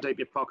how deep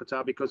your pockets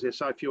are, because they're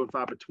so few and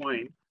far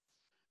between.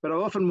 But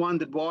I've often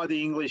wondered why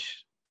the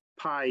English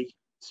pay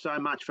so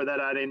much for that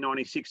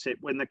 1896 set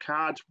when the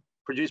cards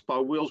produced by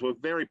Wills were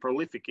very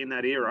prolific in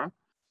that era,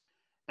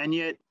 and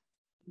yet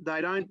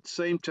they don't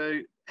seem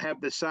to have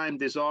the same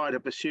desire to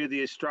pursue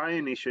the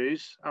Australian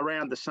issues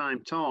around the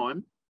same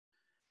time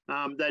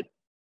that,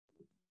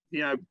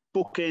 you know,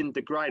 bookend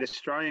the great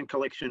Australian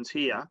collections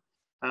here.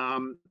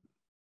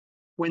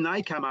 When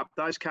they come up,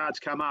 those cards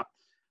come up,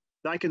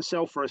 they can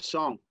sell for a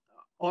song.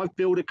 I've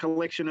built a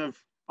collection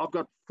I've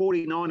got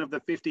 49 of the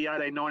 50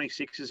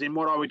 1896s in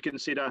what I would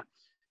consider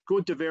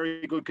good to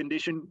very good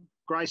condition.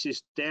 Grace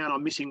is down,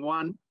 I'm missing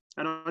one.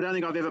 And I don't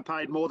think I've ever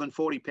paid more than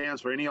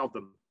 £40 for any of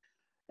them.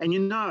 And you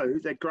know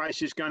that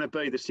Grace is going to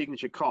be the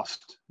signature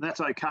cost. And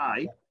that's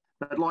okay.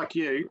 But like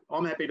you,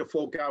 I'm happy to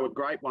forego a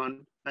great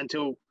one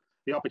until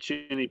the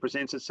opportunity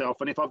presents itself.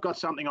 And if I've got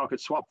something I could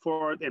swap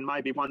for it, then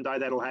maybe one day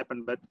that'll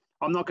happen. But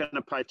I'm not going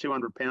to pay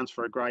 £200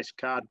 for a Grace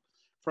card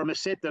from a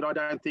set that I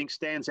don't think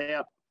stands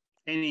out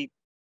any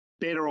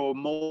better or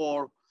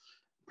more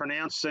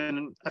pronounced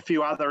than a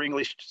few other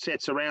English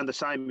sets around the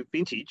same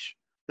vintage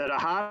that are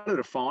harder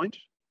to find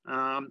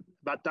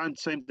but don't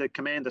seem to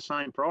command the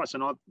same price.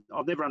 And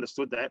I've never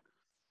understood that.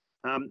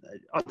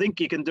 I think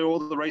you can do all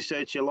the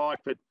research you like,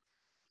 but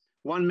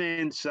one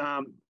man's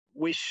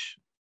wish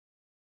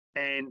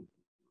and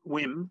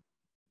whim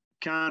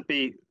can't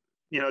be,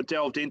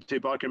 delved into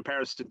by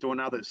comparison to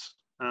another's.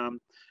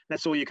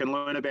 That's all you can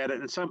learn about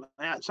it. And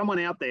someone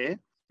out there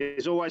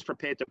is always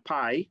prepared to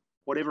pay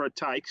whatever it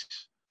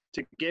takes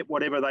to get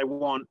whatever they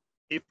want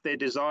if their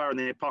desire and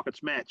their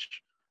pockets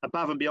match,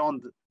 above and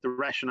beyond the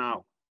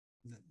rationale.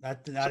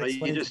 So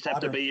you just have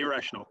to be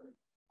irrational.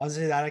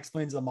 Honestly, that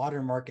explains the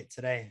modern market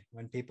today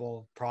when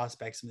people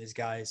prospect some of these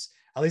guys,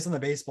 at least on the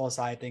baseball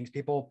side of things.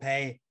 People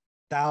pay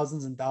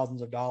thousands and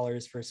thousands of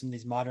dollars for some of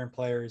these modern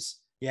players.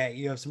 Yeah,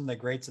 you have some of the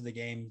greats of the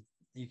game.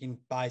 You can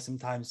buy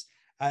sometimes.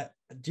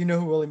 Do you know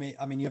who Willie Mays?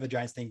 I mean, you have a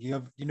Giants thing. Do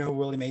you know who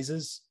Willie Mays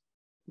is?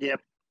 Yep.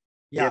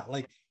 Yeah, yep.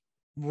 Like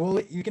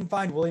you can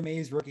find Willie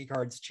Mays rookie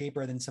cards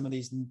cheaper than some of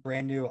these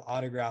brand new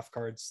autograph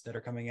cards that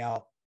are coming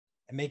out.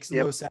 It makes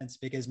no sense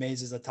because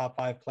Mays is a top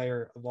 5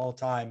 player of all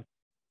time.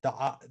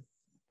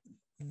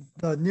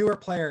 The newer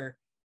player,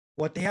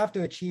 what they have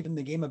to achieve in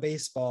the game of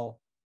baseball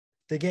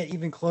to get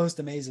even close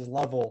to Mays'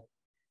 level,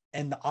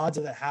 and the odds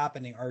of that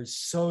happening are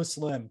so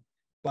slim,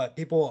 but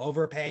people will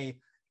overpay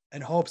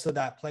in hopes of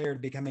that player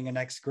becoming a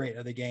next great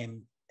of the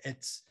game.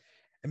 It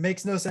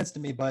makes no sense to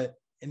me, but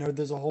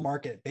there's a whole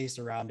market based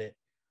around it.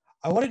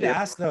 I wanted to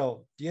ask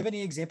though, do you have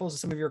any examples of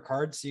some of your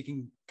cards so you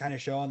can kind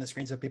of show on the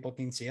screen so people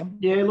can see them?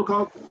 Yeah, look,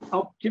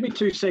 I'll give me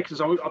 2 seconds.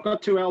 I've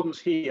got 2 albums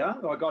here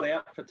that I got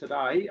out for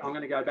today. I'm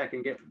going to go back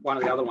and get one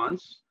of the other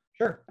ones.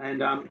 Sure.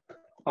 And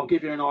I'll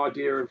give you an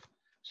idea of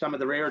some of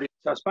the rarities.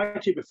 So I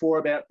spoke to you before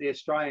about the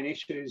Australian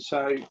issues.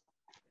 So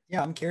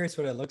yeah, I'm curious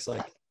what it looks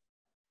like.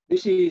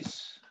 This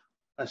is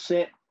a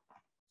set,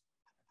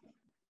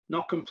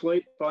 not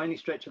complete by any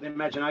stretch of the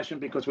imagination,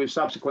 because we've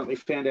subsequently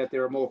found out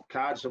there are more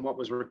cards than what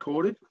was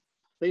recorded.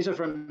 These are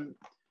from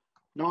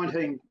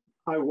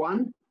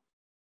 1901.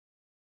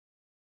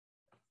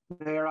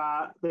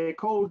 They're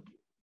called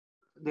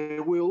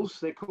wills.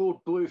 They're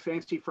called blue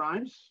fancy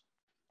frames.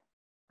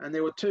 And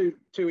there were two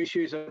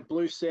issues, a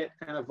blue set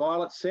and a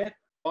violet set.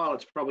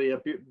 Violet's probably a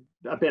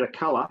better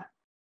colour.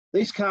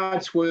 These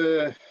cards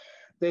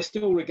they're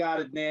still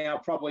regarded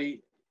now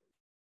probably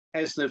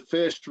as the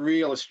first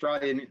real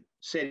Australian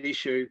set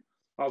issue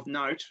of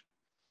note.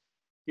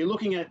 You're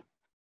looking at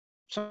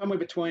somewhere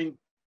between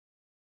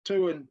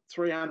 $200 and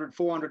 $300,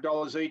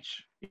 $400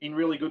 each in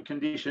really good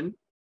condition.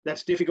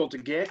 That's difficult to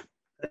get.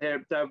 They're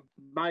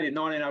made in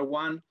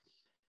 1901,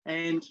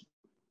 and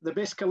the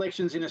best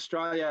collections in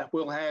Australia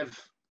will have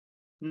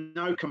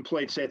no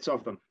complete sets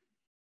of them.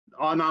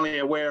 I'm only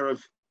aware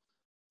of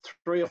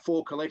 3 or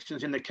 4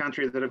 collections in the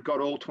country that have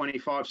got all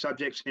 25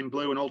 subjects in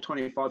blue and all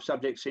 25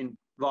 subjects in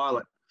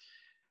violet.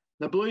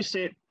 The blue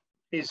set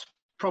is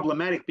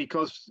problematic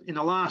because in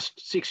the last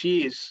 6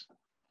 years,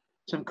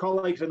 some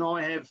colleagues and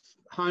I have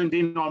honed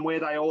in on where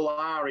they all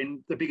are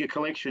in the bigger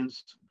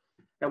collections,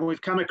 and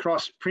we've come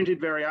across printed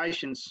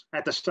variations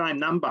at the same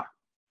number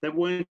that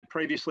weren't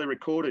previously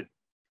recorded.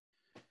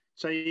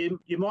 So you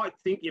might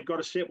think you've got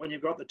a set when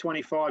you've got the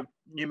 25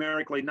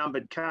 numerically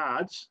numbered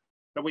cards,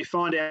 but we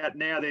find out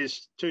now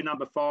there's 2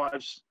 number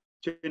 5s,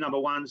 2 number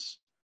 1s,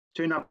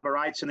 2 number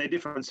 8s, and they're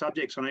different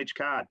subjects on each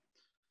card.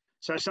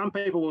 So some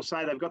people will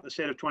say they've got the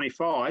set of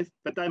 25,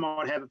 but they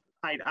might have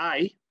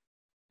 8A,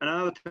 and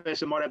another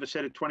person might have a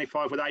set of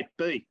 25 with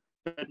 8B,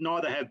 but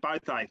neither have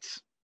both 8s.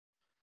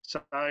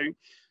 So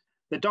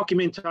the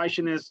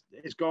documentation is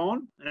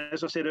gone. And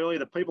as I said earlier,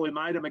 the people who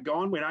made them are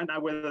gone. We don't know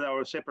whether they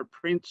were separate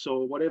prints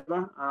or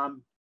whatever.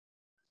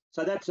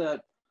 So that's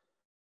a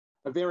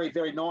very,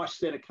 very nice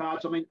set of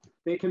cards. I mean,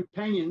 they're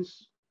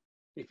companions,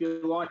 if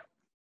you like.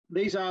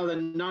 These are the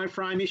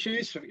no-frame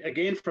issues,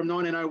 again, from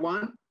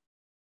 1901.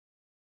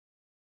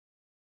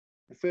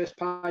 The first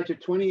page of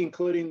 20,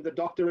 including the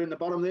doctor in the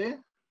bottom there.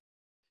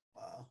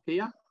 Wow.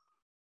 Here.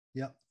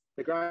 Yep.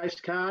 The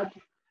Grace card.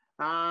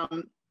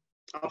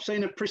 I've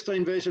seen a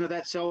pristine version of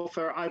that sell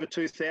for over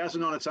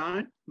 $2,000 on its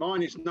own.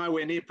 Mine is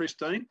nowhere near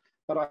pristine,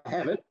 but I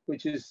have it,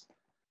 which is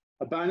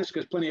a bonus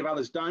because plenty of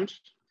others don't.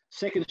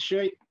 Second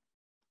sheet,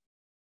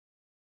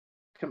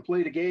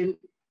 complete again.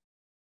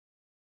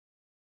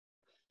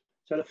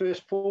 So the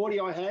first 40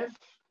 I have.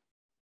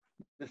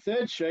 The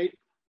third sheet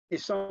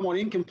is somewhat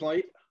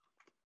incomplete.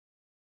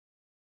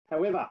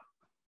 However,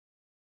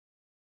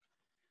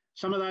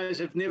 some of those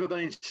have never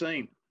been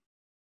seen.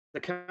 The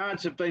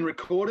cards have been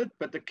recorded,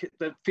 but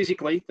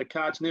physically, the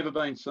card's never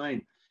been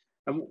seen.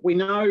 And we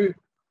know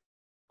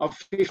of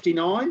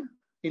 59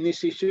 in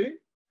this issue.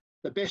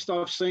 The best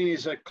I've seen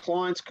is a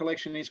client's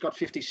collection. He's got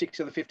 56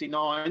 of the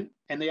 59,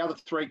 and the other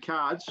 3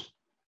 cards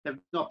have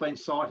not been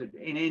cited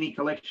in any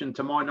collection,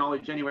 to my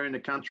knowledge, anywhere in the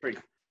country.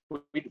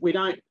 We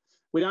don't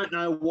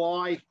know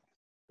why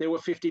there were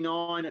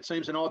 59. It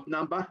seems an odd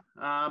number.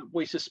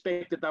 We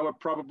suspect that they were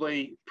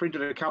probably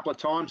printed a couple of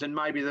times, and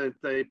maybe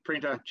the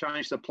printer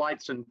changed the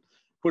plates and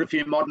put a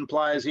few modern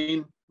players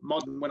in.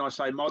 Modern, when I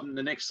say modern,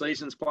 the next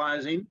season's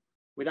players in.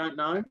 We don't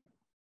know.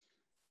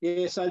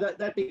 Yeah, so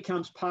that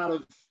becomes part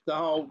of the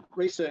whole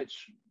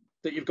research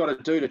that you've got to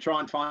do to try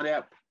and find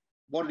out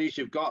what it is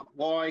you've got,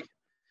 why,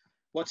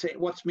 what's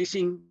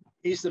missing.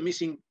 Is the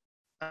missing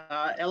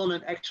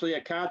element actually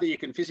a card that you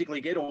can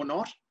physically get or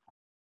not?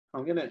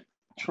 I'm going to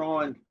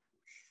try and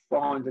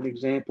find an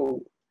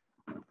example.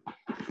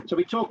 So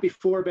we talked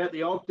before about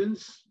the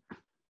Ogdens,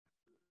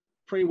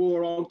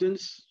 pre-war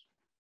Ogdens.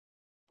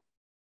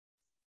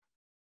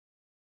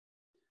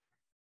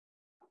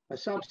 A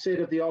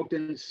subset of the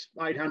Ogdens,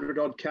 800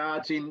 odd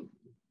cards in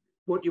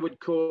what you would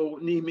call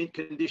near mint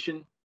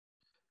condition.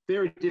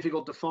 Very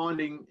difficult to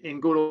find in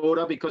good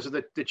order because of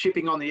the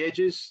chipping on the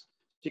edges.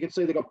 You can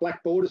see they've got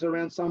black borders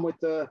around some with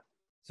the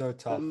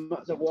white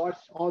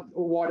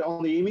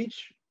on the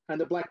image, and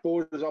the black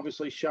borders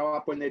obviously show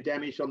up when they're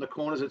damaged on the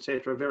corners,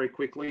 etc., very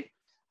quickly.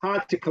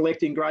 Hard to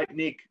collect in great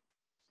nick,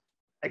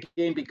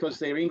 again, because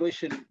they're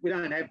English and we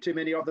don't have too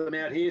many of them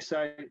out here.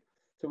 So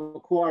to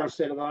acquire a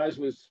set of those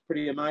was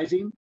pretty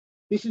amazing.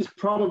 This is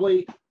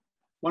probably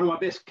one of my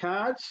best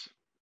cards.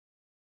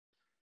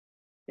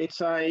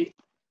 It's a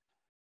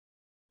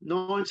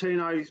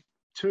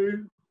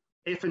 1902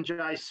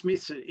 F&J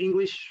Smith's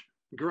English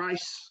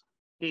Grace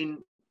in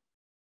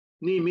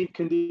near mint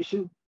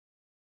condition.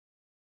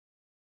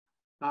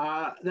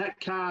 That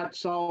card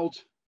sold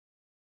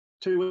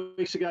 2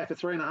 weeks ago for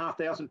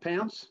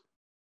 £3,500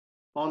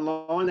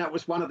 online. That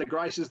was one of the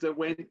Graces that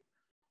went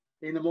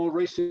in the more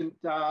recent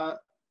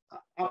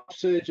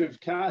upsurge of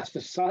cards for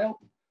sale.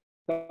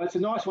 So it's a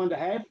nice one to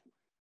have.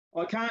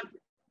 I can't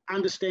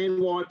understand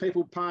why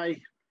people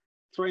pay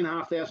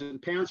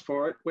 £3,500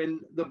 for it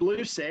when the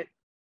blue set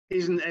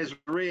isn't as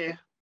rare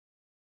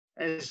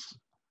as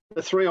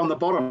the three on the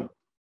bottom.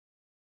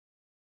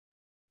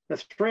 The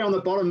three on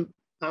the bottom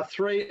are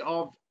 3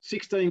 of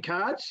 16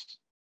 cards.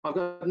 I've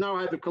got no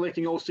hope of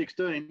collecting all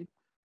 16,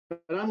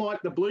 but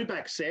unlike the blue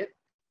back set,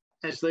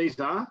 as these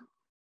are,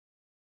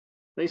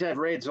 these have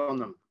reds on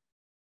them,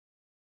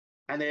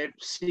 and they're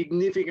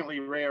significantly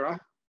rarer.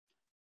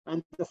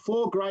 And the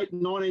 4 great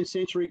 19th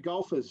century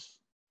golfers,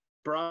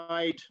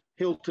 Braid,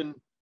 Hilton,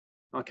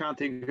 I can't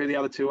think who the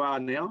other 2 are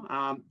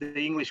now. The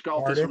English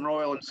golfers from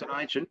Royal and St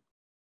Ancient.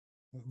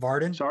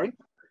 Varden? Sorry?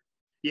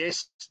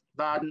 Yes,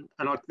 Varden.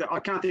 And I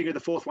can't think who the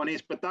 4th one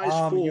is, but those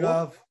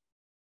 4.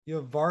 You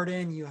have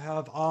Varden, you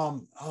have,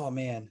 oh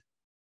man.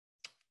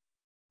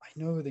 I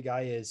know who the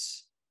guy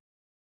is.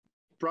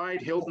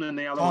 Braid, Hilton, and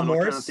the other Tom one,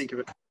 Morris? I can't think of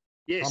it.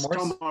 Yes,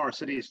 Tom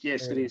Morris, it is.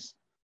 Yes, it is.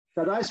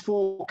 So those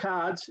 4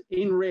 cards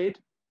in red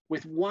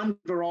with one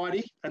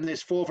variety, and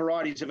there's 4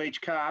 varieties of each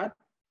card.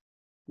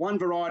 One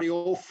variety,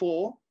 all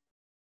 4,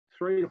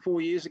 3 to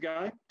 4 years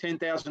ago,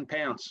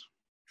 £10,000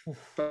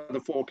 for the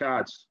 4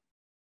 cards.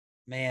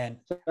 Man,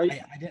 I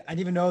didn't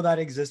even know that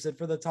existed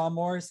for the Tom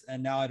Morris,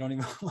 and now I don't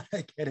even want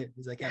to get it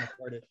because I can't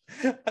afford it.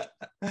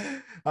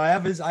 I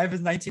have his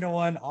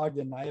 1901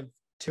 Ogden. I have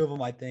 2 of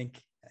them, I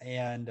think,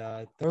 and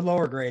they're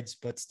lower grades,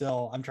 but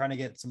still, I'm trying to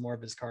get some more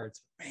of his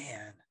cards.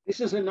 Man,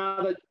 this is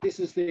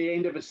the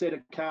end of a set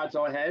of cards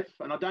I have,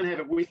 and I don't have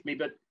it with me,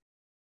 but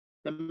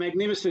the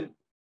magnificent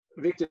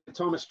Victor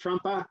Thomas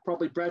Trumper,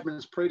 probably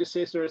Bradman's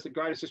predecessor as the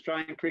greatest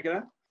Australian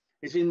cricketer,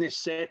 is in this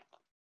set.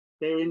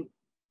 They're in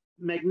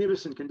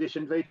magnificent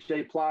condition,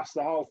 VG plus,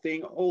 the whole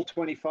thing, all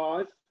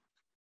 25.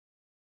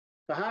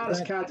 The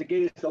hardest card to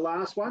get is the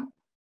last one,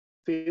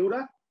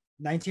 Fielder.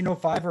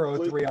 1905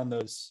 or 03 on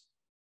those?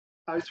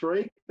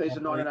 03. These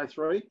are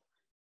 1903.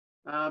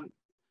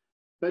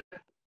 But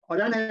I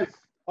don't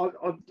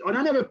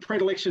have a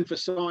predilection for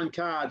signed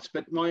cards,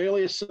 but my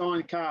earliest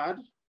signed card,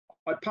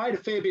 I paid a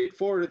fair bit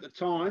for it at the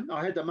time.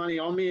 I had the money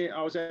on me.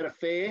 I was at a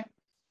fair.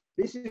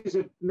 This is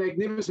a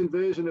magnificent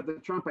version of the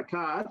Trumper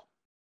card.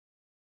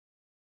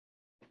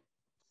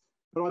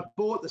 But I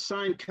bought the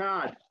same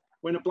card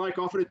when a bloke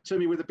offered it to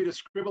me with a bit of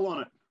scribble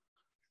on it.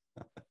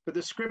 But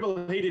the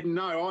scribble he didn't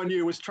know, I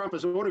knew was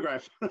Trumper's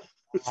autograph. Oh,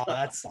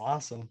 that's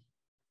awesome.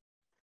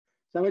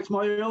 So it's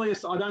my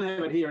earliest. I don't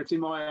have it here. It's in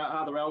my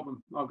other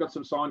album. I've got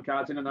some signed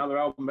cards in another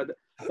album, but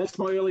that's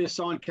my earliest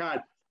signed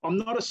card. I'm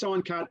not a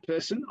signed card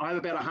person. I have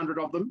about 100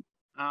 of them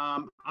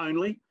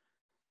only.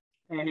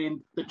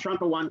 And the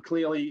Trumper one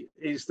clearly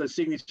is the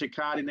signature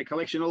card in the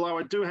collection, although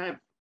I do have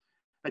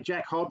a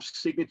Jack Hobbs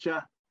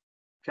signature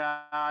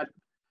card,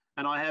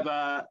 and I have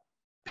a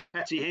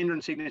Patsy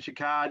Hendren signature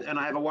card, and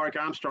I have a Warwick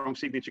Armstrong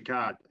signature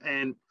card.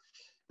 And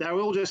they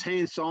were all just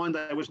hand signed.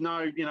 There was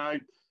no,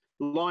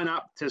 line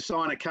up to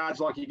sign a cards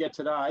like you get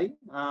today.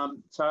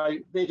 So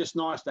they're just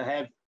nice to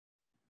have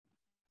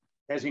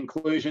as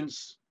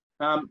inclusions.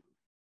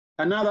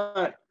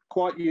 Another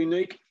quite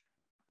unique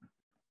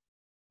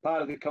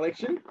part of the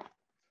collection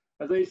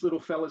are these little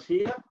fellas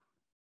here.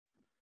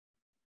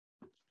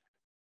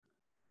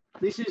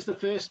 This is the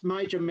first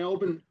major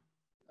Melbourne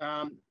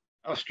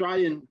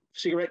Australian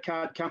cigarette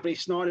card company,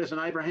 Snyders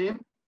and Abraham.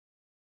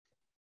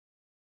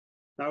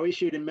 They were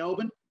issued in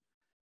Melbourne.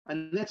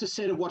 And that's a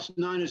set of what's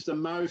known as the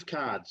mauve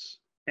cards.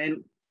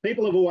 And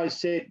people have always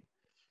said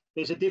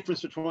there's a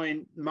difference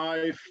between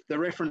mauve. The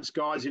reference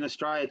guides in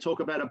Australia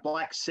talk about a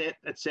black set,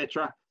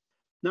 etc.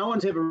 No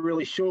one's ever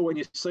really sure when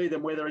you see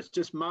them whether it's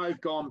just mauve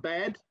gone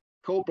bad,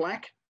 called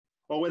black,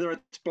 or whether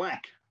it's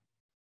black.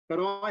 but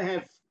I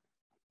have,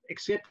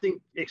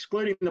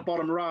 excluding the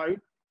bottom row,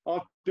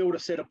 I've built a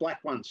set of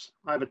black ones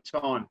over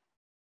time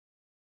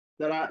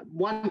that are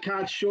one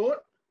card short.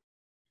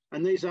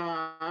 And these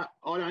are,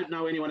 I don't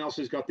know anyone else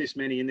who's got this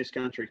many in this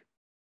country.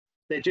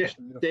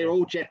 They're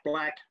all jet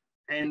black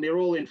and they're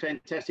all in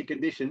fantastic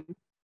condition.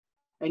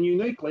 And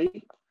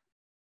uniquely,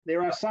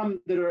 there are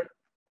some that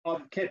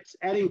I've kept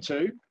adding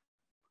to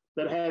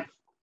that have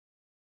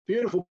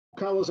beautiful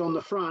colours on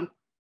the front,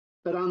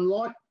 but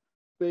unlike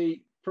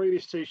the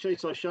previous two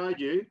sheets I showed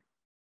you,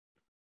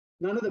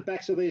 none of the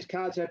backs of these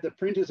cards have the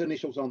printer's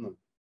initials on them.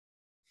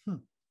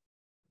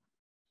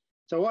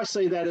 So I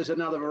see that as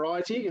another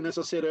variety. And as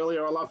I said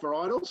earlier, I love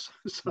varietals.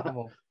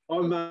 So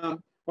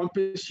I'm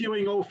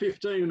pursuing all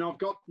 15 and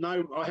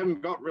I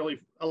haven't got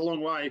really a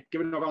long way,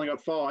 given I've only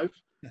got 5.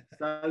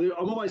 I'm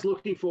always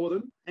looking for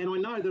them. And I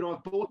know that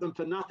I've bought them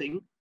for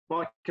nothing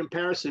by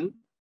comparison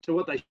to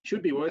what they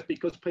should be worth,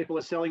 because people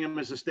are selling them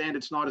as a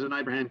standard Snyder's and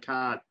Abraham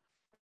card.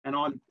 And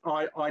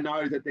I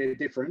know that they're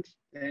different.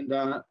 And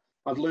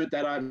I've learned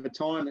that over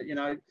time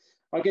that,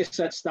 I guess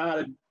that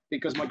started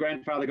because my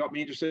grandfather got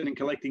me interested in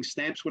collecting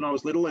stamps when I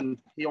was little, and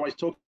he always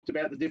talked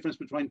about the difference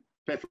between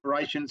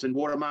perforations and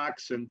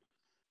watermarks and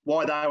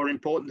why they were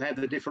important to have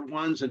the different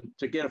ones, and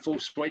to get a full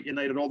suite you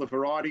needed all the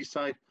varieties.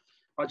 So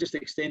I just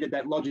extended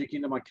that logic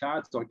into my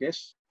cards, I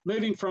guess.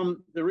 Moving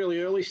from the really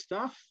early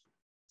stuff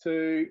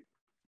to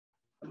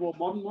a more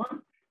modern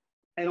one,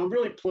 and I'm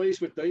really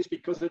pleased with these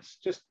because it's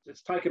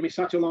taken me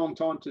such a long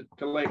time to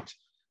collect.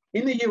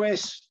 In the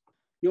US,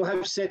 you'll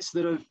have sets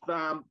that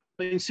have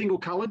been single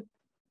coloured.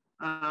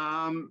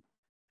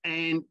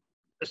 And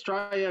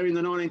Australia in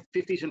the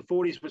 1950s and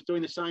 40s was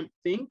doing the same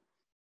thing.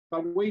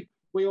 But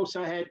we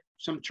also had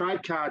some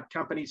trade card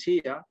companies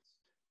here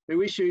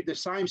who issued the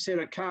same set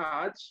of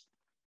cards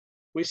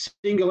with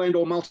single and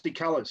or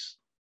multicolours.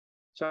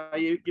 So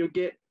you'll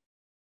get,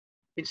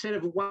 instead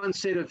of one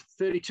set of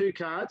 32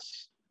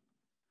 cards,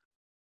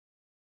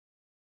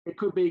 it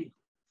could be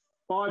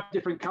 5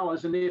 different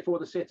colours, and therefore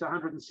the set's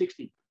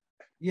 160.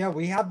 Yeah,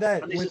 we have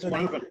that.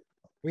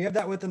 We have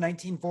that with the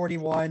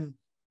 1941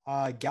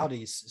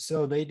 Gaudis.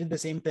 So they did the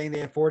same thing. They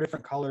had 4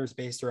 different colors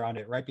based around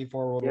it right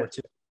before World War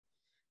II.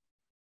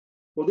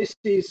 Well, this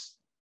is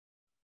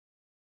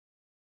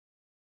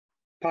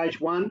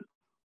page 1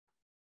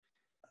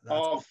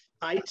 of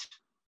 8.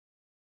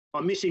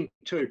 I'm missing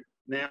 2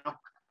 now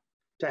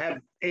to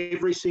have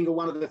every single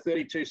one of the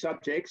 32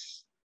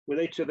 subjects with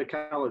each of the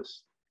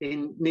colours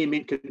in near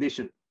mint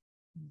condition.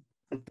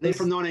 And they're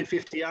from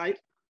 1958.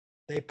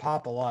 They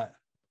pop a lot.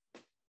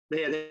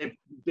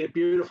 They're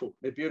beautiful.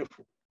 They're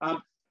beautiful.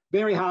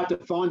 Very hard to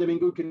find them in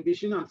good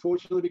condition,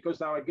 unfortunately, because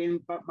they were again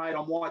made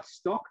on white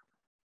stock.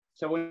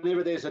 So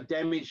whenever there's a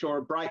damage or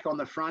a break on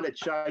the front, it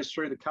shows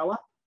through the colour.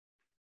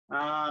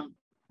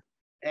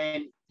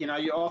 And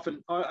you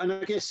often, and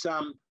I guess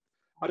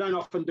I don't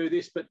often do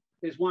this, but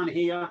there's one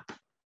here,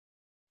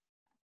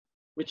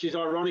 which is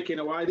ironic in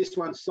a way. This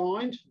one's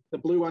signed. The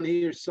blue one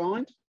here is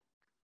signed.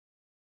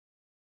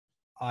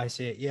 I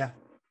see it. Yeah.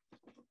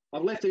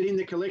 I've left it in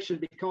the collection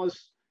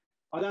because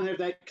I don't have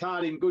that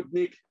card in good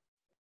nick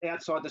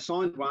outside the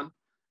signed one.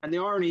 And the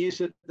irony is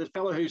that the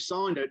fellow who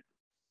signed it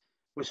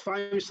was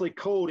famously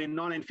called in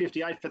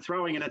 1958 for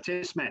throwing in a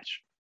test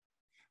match.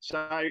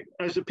 So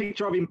there's a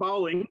picture of him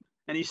bowling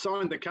and he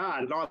signed the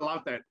card. And I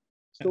love that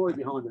story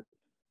behind it.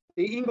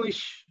 The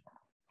English,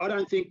 I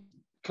don't think,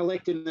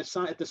 collect at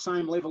the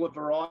same level of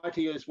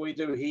variety as we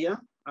do here.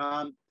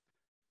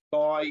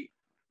 By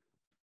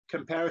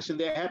comparison,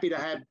 they're happy to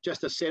have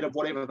just a set of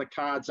whatever the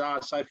cards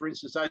are. So, for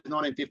instance, those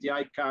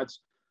 1958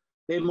 cards,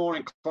 they're more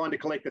inclined to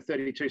collect the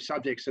 32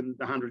 subjects than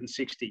the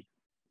 160.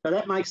 So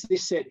that makes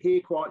this set here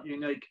quite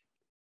unique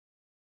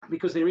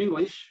because they're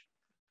English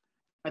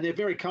and they're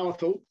very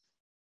colourful.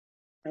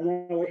 And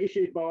they were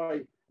issued by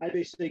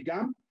ABC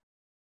Gum,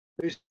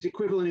 whose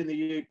equivalent in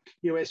the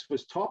US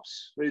was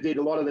Topps, who did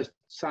a lot of the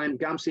same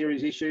Gum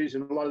series issues,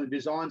 and a lot of the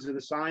designs are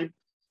the same.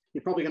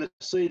 You're probably going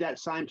to see that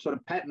same sort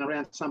of pattern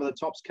around some of the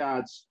Topps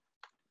cards.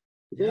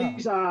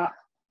 Yeah.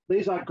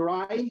 These are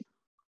grey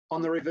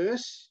on the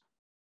reverse.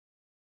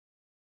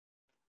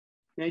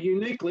 Now,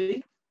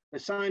 uniquely, the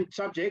same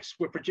subjects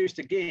were produced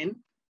again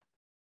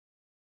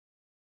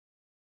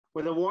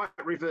with a white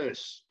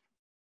reverse,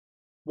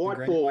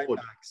 white board,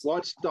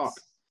 white stock.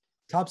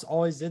 Topps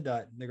always did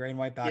that, the grey and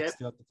white backs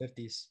throughout the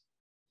 50s.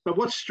 But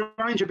what's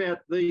strange about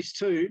these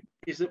two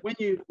is that when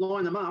you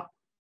line them up,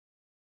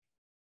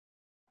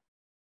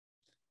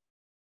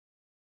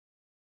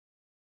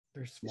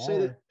 they're smaller. You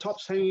see the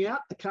tops hanging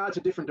out? The cards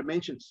are different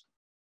dimensions.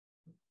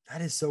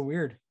 That is so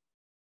weird.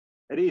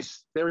 It is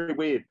very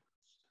weird.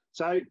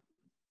 So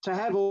to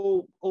have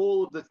all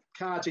of the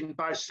cards in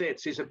both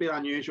sets is a bit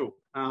unusual.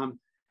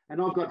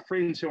 And I've got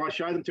friends who I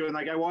show them to and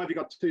they go, why have you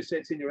got 2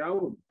 sets in your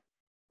album?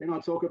 Then I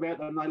talk about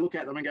them and they look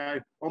at them and go,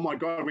 oh my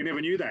God, we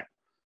never knew that.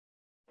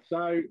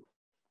 So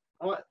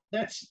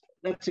that's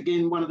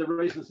again, one of the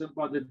reasons that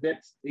the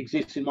depth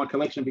exists in my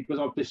collection, because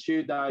I've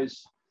pursued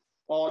those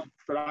odd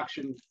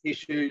production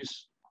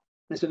issues.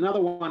 There's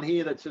another one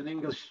here that's an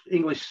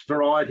English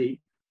variety,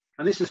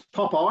 And this is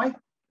Popeye,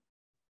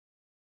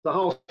 the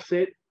whole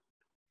set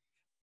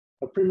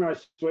of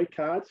Primrose Sweet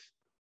cards.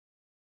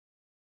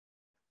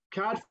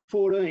 Card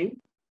 14,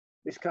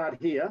 this card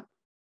here,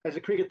 has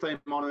a cricket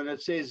theme on it, and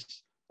it says,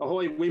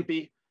 "Ahoy,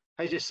 Wimpy,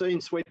 has you seen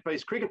Sweet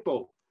Pea's cricket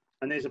ball?"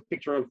 And there's a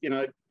picture of,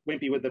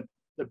 Wimpy with the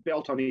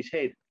belt on his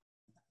head.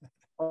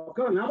 I've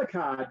got another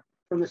card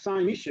from the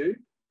same issue,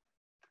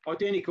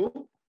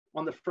 identical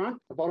on the front,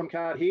 the bottom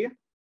card here.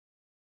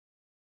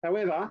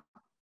 However,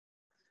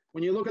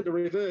 when you look at the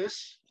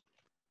reverse,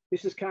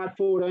 this is card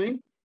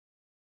 14.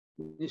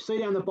 You see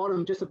down the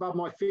bottom, just above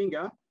my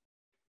finger,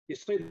 you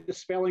see the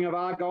spelling of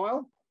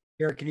Argyle.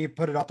 Here, can you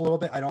put it up a little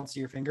bit? I don't see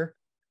your finger.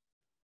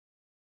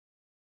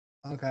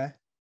 Okay.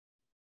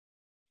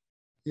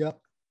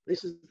 Yep.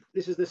 This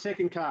is the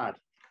second card.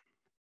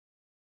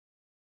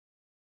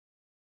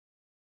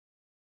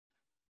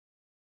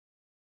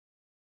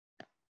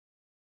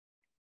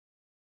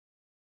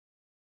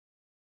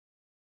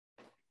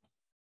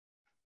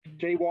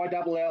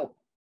 GYLL.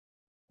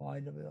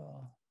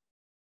 YWL.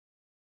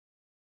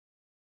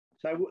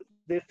 So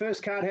their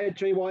first card had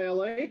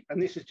GYLE,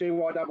 and this is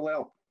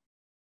GYLL.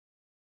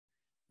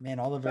 Man,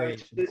 all the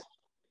variations.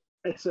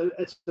 So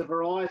it's a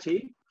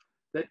variety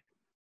that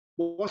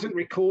wasn't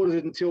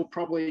recorded until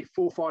probably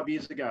 4 or 5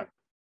 years ago.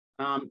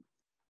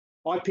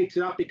 I picked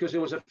it up because there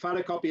was a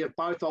photocopy of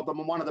both of them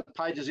on one of the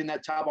pages in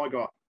that tub I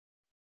got.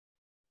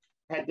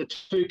 Had the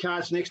two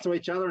cards next to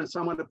each other, and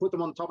someone had put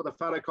them on top of the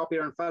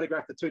photocopier and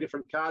photographed the two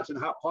different cards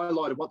and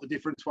highlighted what the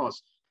difference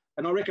was.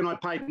 And I reckon I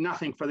paid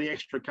nothing for the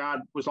extra card.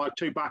 It was like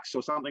 $2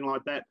 or something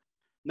like that,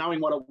 knowing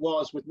what it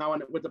was with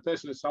the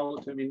person who sold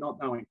it to me not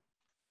knowing.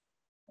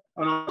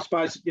 And I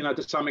suppose,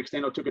 to some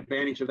extent I took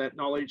advantage of that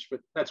knowledge,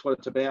 but that's what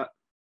it's about.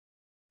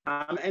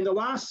 And the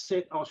last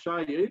set I'll show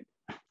you,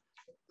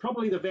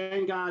 probably the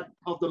vanguard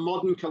of the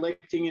modern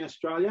collecting in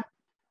Australia.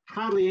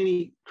 Hardly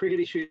any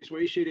cricket issues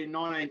were issued in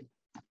late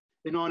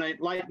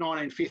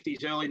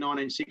 1950s, early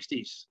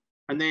 1960s.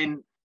 And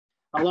then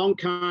along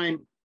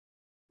came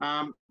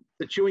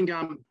the chewing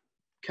gum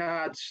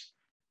cards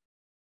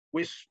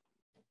with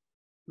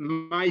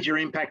major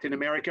impact in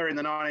America in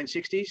the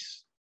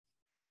 1960s,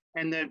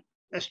 and the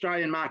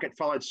Australian market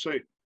followed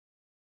suit.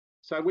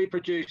 So we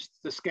produced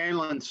the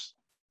Scanlon's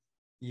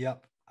Gum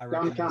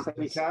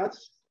Company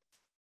cards.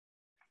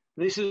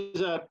 This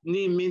is a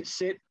near mint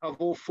set of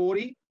all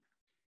 40,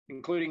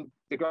 including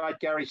the great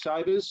Gary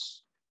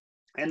Sobers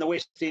and the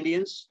West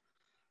Indians.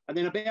 And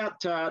then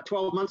about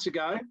 12 months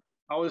ago,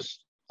 I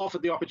was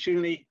offered the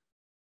opportunity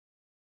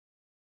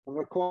of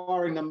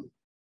acquiring them.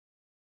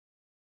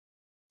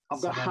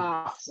 I've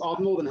got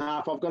more than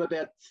half. I've got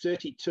about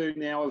 32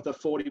 now of the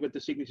 40 with the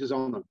signatures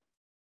on them.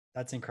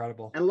 That's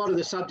incredible. And a lot of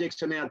the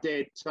subjects are now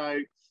dead. So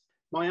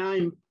my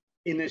aim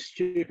in this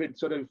stupid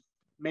sort of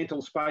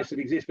mental space that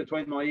exists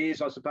between my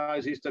ears, I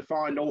suppose, is to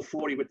find all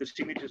 40 with the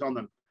signatures on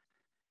them.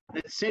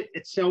 The set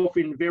itself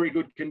in very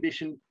good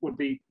condition would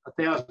be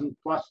 $1,000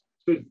 plus,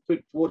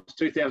 towards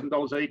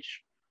 $2,000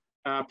 each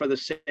for the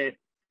set.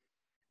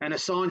 And a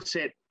signed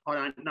set, I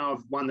don't know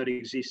of one that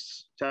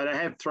exists. So to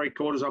have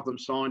 3/4 of them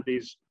signed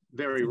is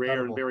very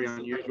rare and very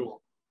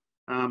unusual.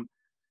 And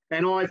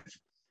I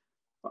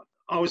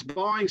was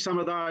buying some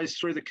of those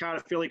through the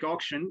cardophilic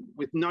auction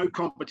with no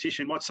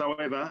competition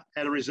whatsoever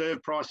at a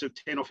reserve price of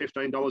 $10 or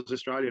 $15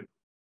 Australian.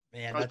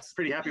 Man, I was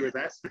pretty happy with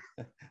that.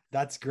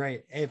 That's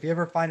great. Hey, if you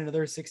ever find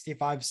another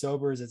 65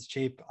 sobers, it's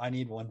cheap. I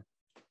need one.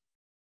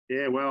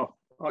 Yeah, well,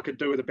 I could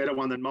do with a better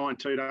one than mine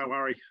too, don't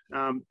worry.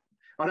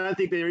 I don't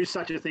think there is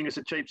such a thing as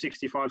a cheap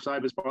 65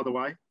 sobers, by the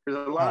way,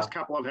 because the last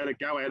couple I've had a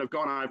go at have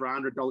gone over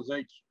 $100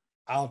 each.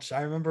 Ouch.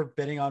 I remember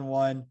bidding on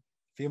one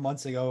a few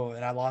months ago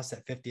and I lost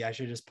at 50. I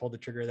should just pull the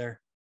trigger there.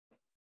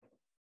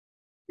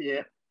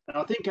 Yeah. And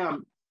I think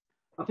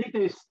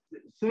there's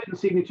certain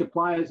signature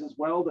players as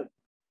well that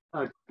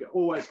are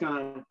always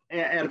going to,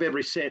 out of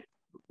every set,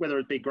 whether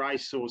it be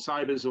Grace or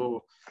Sabres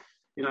or,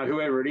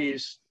 whoever it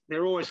is,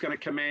 they're always going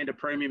to command a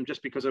premium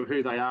just because of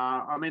who they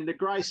are. I mean, the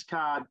Grace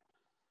card,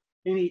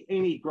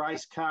 any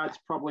Grace card's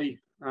probably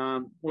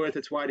worth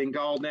its weight in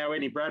gold now.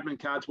 Any Bradman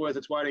card's worth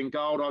its weight in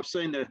gold. I've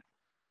seen the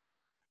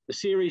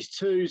Series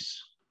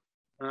 2s,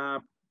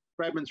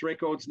 Bradman's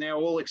records now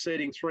all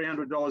exceeding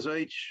 $300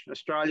 each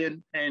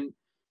Australian, and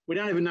we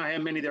don't even know how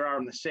many there are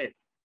in the set.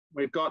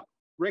 We've got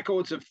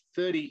records of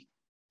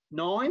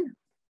 39.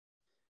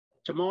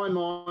 To my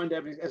mind,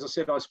 as I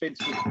said, I spent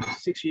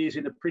 6 years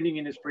in the printing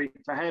industry.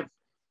 To have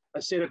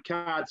a set of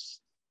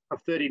cards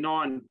of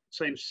 39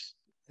 seems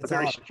a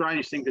very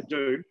strange thing to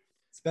do.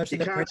 Especially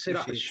you can't set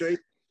up a sheet.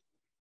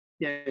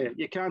 Yeah,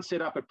 you can't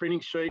set up a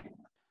printing sheet.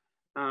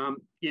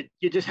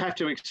 You just have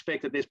to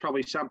expect that there's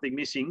probably something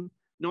missing.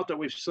 Not that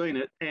we've seen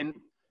it. And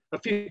a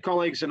few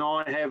colleagues and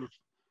I have,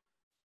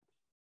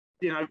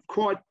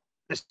 quite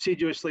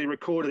assiduously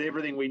recorded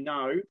everything we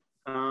know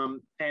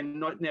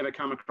and never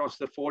come across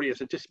the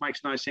 40th. It just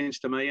makes no sense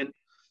to me. And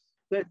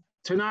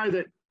to know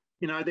that,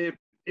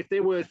 if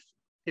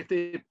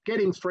they're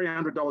getting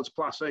 $300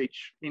 plus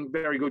each in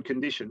very good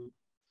condition,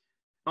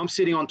 I'm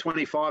sitting on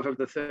 25 of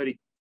the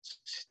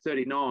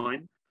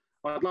 39.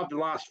 I'd love the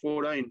last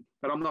 14,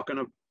 but I'm not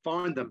going to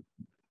find them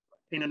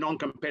in a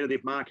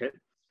non-competitive market,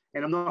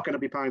 and I'm not going to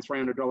be paying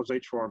 $300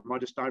 each for them. I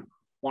just don't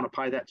want to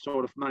pay that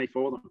sort of money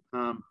for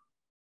them.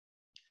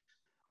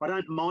 I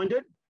don't mind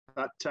it,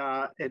 but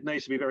it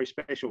needs to be very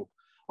special.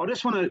 I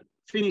just want to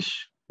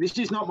finish. This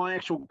is not my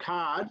actual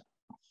card,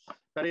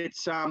 but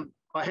it's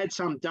I had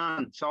some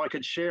done so I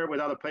could share it with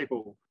other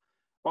people.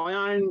 I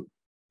own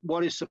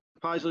what is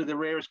supposedly the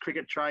rarest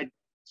cricket trade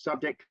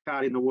subject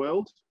card in the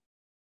world,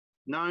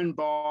 known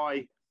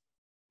by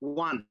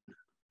one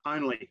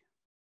only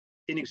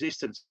in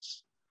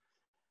existence,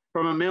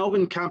 from a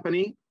Melbourne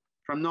company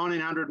from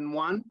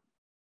 1901,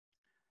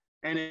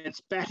 and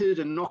it's battered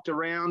and knocked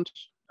around.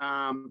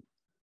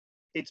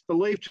 It's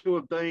believed to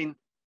have been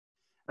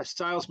a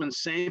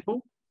salesman's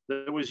sample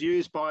that was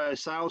used by a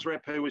sales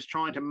rep who was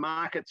trying to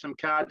market some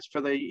cards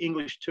for the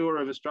English tour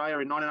of Australia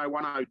in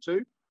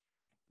 1901-02.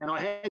 And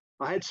I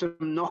had some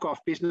knockoff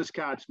business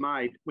cards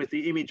made with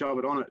the image of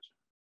it on it.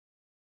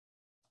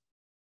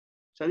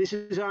 So this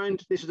is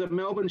a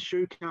Melbourne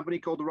shoe company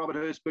called the Robert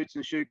Hurst Boots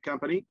and Shoe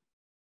Company.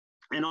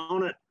 And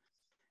on it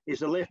is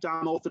the left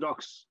arm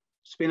orthodox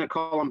spinner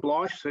Colin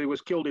Blythe, who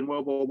was killed in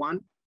World War I.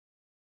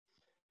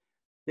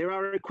 There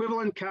are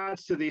equivalent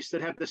cards to this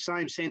that have the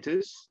same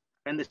centres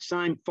and the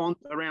same font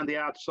around the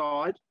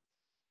outside,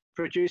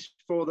 produced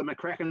for the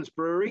McCracken's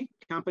Brewery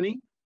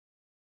Company,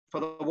 for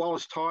the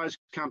Wallace Tyres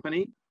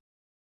Company,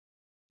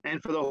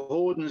 and for the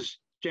Horden's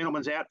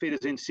Gentlemen's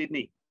Outfitters in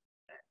Sydney,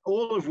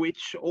 all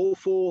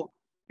four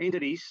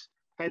entities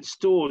had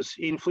stores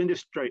in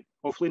Flinders Street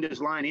or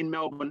Flinders Lane in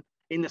Melbourne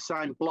in the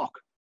same block.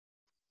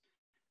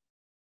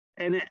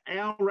 And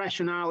our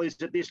rationale is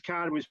that this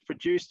card was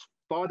produced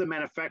by the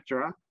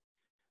manufacturer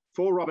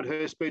for Robert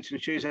Hurst Boots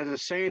and Shoes as a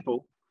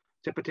sample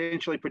to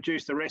potentially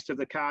produce the rest of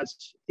the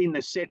cards in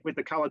the set with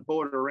the coloured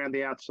border around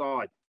the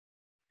outside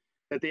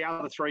that the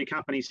other three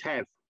companies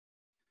have.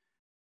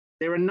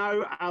 There are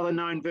no other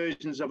known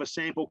versions of a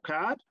sample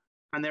card,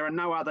 and there are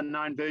no other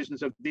known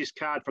versions of this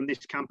card from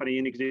this company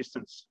in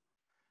existence.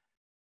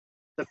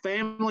 The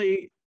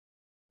family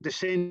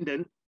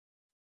descendant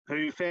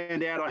who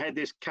found out I had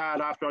this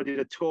card after I did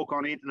a talk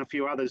on it and a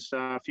few others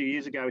a few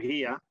years ago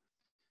here,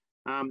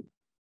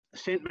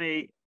 sent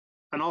me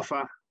an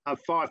offer of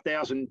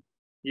 5,000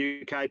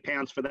 UK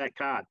pounds for that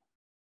card.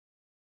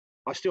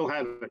 I still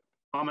have it.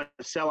 I'm a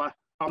seller.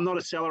 I'm not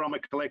a seller, I'm a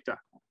collector.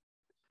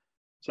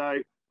 So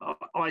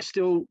I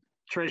still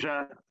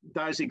treasure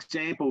those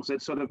examples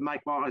that sort of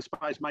make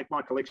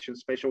my collection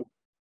special.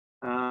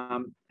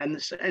 And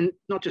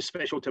not just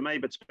special to me,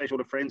 but special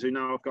to friends who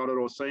know I've got it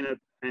or seen it.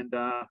 And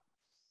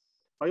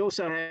I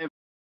also have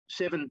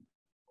 7,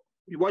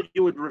 what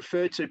you would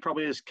refer to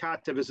probably as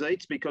carte de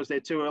visites, because they're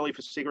too early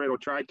for cigarette or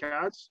trade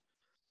cards.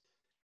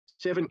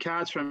 7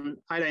 cards from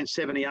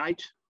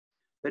 1878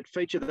 that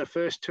feature the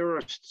first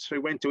tourists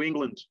who went to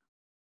England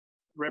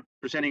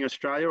representing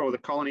Australia or the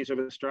colonies of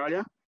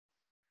Australia.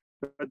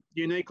 But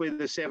uniquely,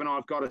 the 7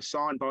 I've got are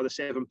signed by the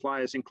 7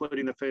 players,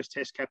 including the first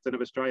Test captain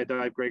of Australia,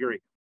 Dave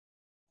Gregory.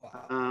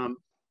 Wow.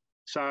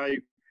 So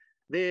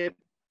they're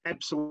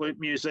absolute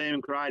museum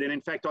grade. And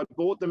in fact, I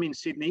bought them in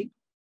Sydney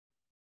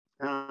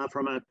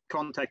from a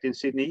contact in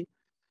Sydney.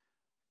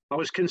 I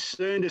was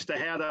concerned as to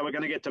how they were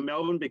going to get to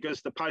Melbourne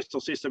because the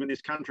postal system in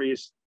this country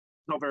is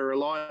not very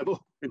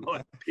reliable, in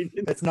my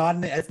opinion. It's not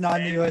in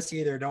the US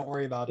either. Don't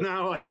worry about it.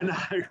 No,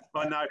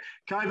 I know.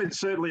 COVID's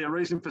certainly a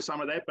reason for some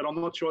of that, but I'm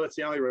not sure that's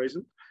the only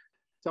reason.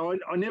 So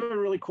I never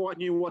really quite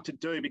knew what to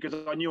do because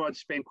I knew I'd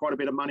spend quite a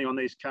bit of money on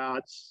these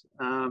cards,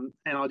 and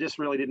I just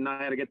really didn't know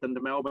how to get them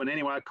to Melbourne.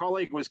 Anyway, a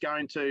colleague was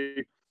going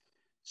to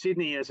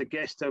Sydney as a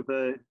guest of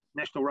the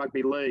National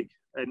Rugby League,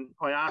 and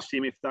I asked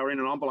him if they were in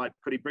an envelope,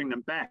 could he bring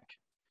them back?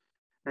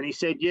 And he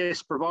said,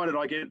 yes, provided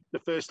I get the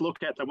first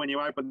look at them when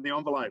you open the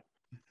envelope.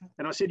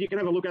 And I said, you can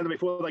have a look at them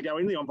before they go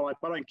in the envelope.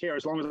 I don't care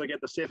as long as I get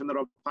the 7 that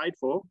I've paid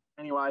for.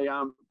 Anyway,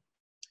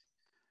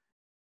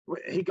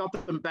 he got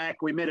them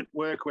back. We met at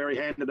work where he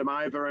handed them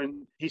over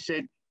and he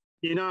said,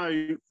 you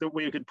know, that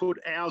we could put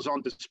ours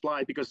on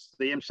display because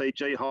the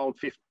MCG hold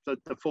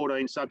the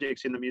 14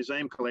 subjects in the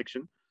museum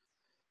collection.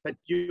 But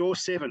your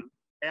 7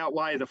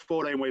 outweigh the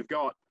 14 we've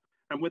got.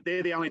 And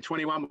they're the only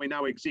 21 we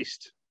know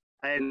exist.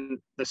 And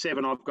the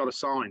 7 I've got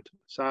assigned.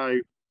 So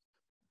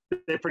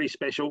they're pretty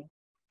special.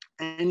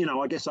 And, you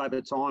know, I guess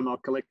over time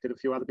I've collected a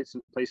few other bits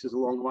and pieces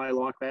along the way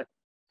like that.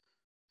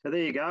 So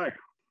there you go.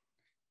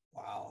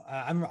 Wow.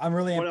 I'm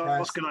really impressed. What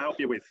else can I help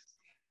you with?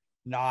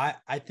 No,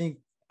 I think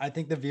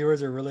the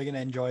viewers are really going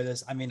to enjoy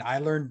this. I mean, I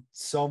learned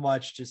so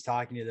much just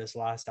talking to you this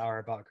last hour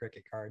about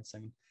cricket cards. I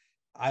mean,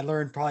 I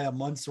learned probably a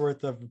month's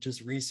worth of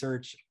just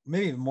research,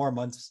 maybe even more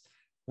months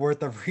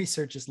worth of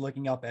research, just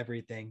looking up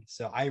everything.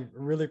 So I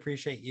really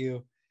appreciate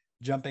you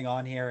jumping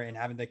on here and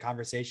having the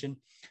conversation. Do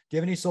you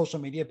have any social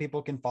media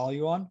people can follow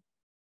you on?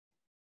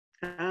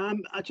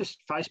 Just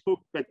Facebook,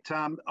 but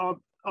I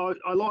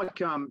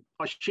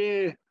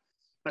share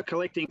a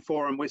collecting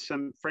forum with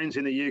some friends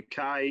in the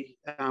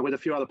UK, with a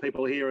few other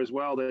people here as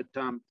well, that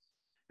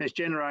has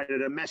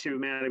generated a massive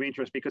amount of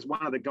interest because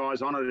one of the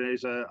guys on it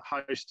is a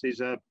host,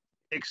 is a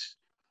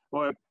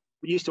Well,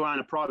 we used to own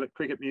a private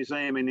cricket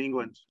museum in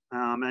England,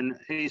 and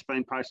he's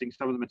been posting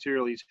some of the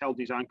material. He's held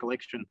his own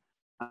collection,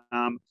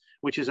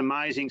 which is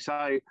amazing.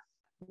 So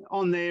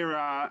on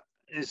there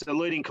is the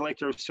leading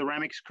collector of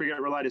ceramics,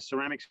 cricket-related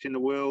ceramics in the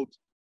world.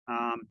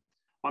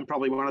 I'm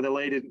probably one of the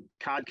leading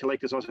card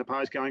collectors, I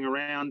suppose, going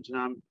around.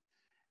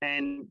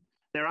 And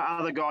there are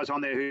other guys on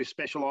there who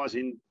specialise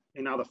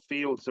in other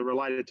fields that are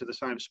related to the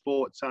same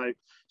sport. So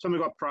some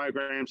have got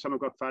programs, some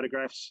have got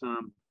photographs.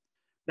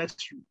 That's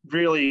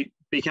really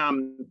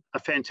become a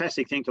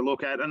fantastic thing to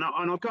look at. And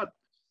I've got,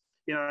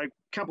 a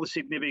couple of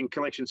significant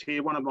collections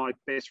here. One of my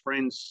best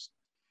friends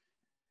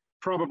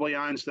probably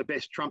owns the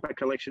best trumpet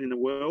collection in the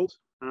world.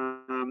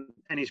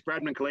 And his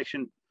Bradman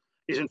collection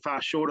isn't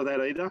far short of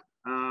that either.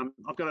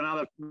 I've got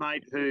another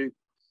mate who,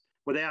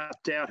 without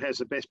doubt, has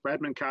the best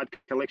Bradman card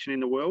collection in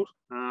the world.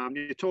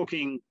 You're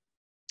talking,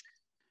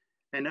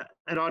 and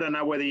I don't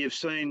know whether you've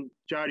seen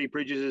Jodie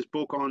Bridges'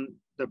 book on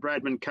the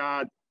Bradman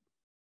card.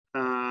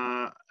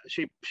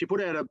 She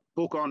put out a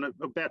book on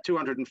about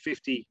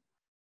 250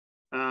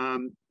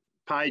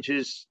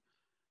 pages,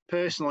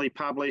 personally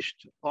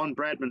published on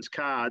Bradman's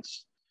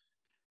cards.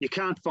 You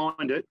can't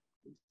find it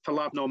for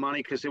love nor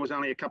money because there was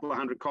only a couple of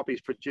hundred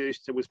copies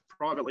produced. It was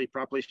privately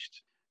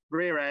published,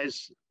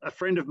 whereas a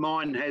friend of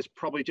mine has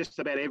probably just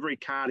about every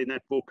card in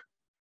that book,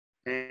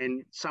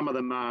 and some of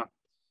them are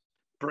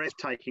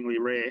breathtakingly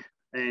rare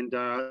and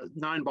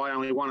known by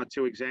only one or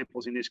two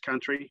examples in this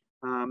country.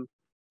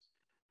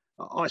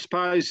 I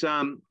suppose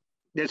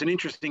there's an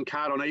interesting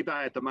card on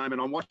eBay at the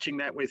moment. I'm watching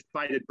that with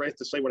bated breath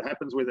to see what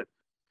happens with it.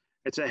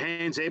 It's a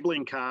Hans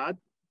Ebling card,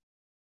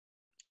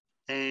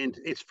 and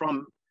it's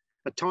from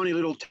a tiny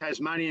little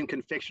Tasmanian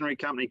confectionery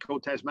company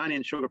called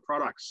Tasmanian Sugar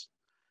Products.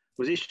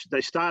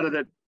 They started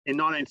it in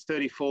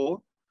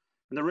 1934,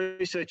 and the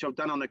research I've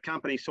done on the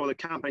company saw the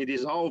company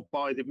dissolved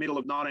by the middle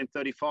of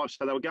 1935,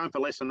 so they were going for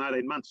less than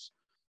 18 months.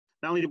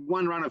 They only did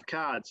one run of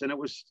cards, and it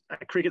was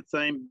a cricket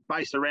theme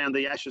based around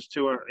the Ashes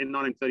tour in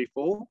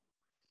 1934.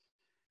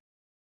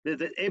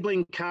 The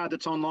Ebling card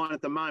that's online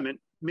at the moment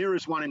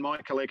mirrors one in my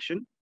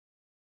collection,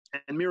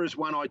 and mirrors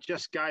one I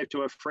just gave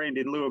to a friend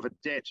in lieu of a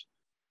debt.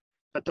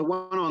 But the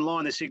one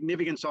online, the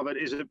significance of it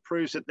is it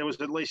proves that there was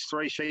at least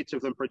 3 sheets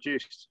of them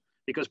produced,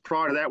 because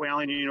prior to that, we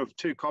only knew of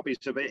 2 copies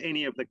of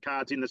any of the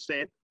cards in the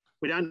set.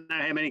 We don't know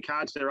how many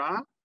cards there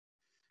are.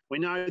 We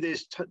know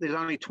there's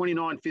only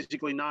 29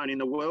 physically known in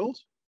the world.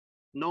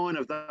 9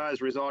 of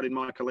those reside in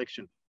my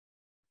collection.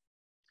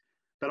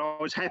 But I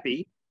was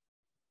happy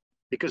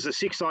because the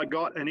 6 I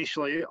got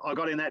initially, I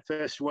got in that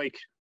first week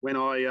when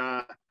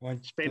I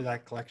spent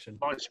that collection,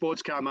 my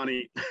sports car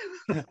money.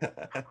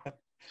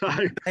 So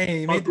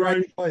hey, you made the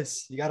right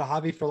choice. You got a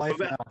hobby for life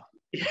now.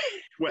 Yeah,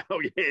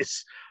 well,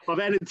 yes. I've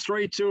added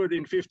 3 to it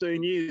in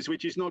 15 years,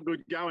 which is not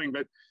good going.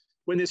 But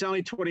when there's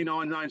only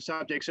 29 known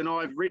subjects, and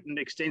I've written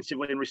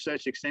extensively and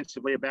researched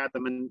extensively about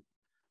them, and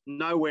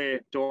nowhere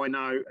do I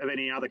know of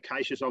any other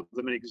cases of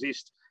them that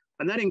exist.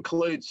 And that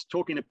includes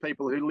talking to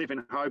people who live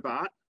in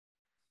Hobart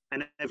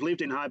and have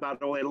lived in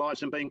Hobart all their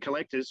lives and been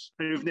collectors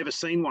and who've never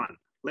seen one,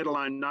 let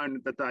alone known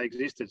that they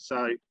existed.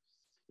 So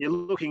you're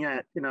looking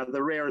at,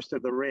 the rarest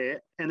of the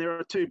rare. And there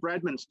are 2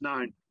 Bradmans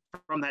known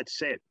from that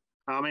set.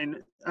 I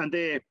mean, and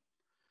they're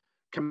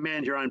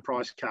command your own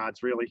price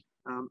cards, really.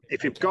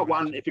 If you've got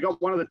one of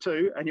the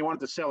 2 and you wanted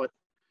to sell it,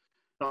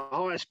 the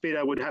highest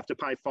bidder would have to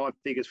pay 5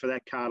 figures for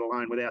that card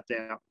alone, without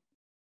doubt.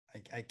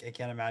 I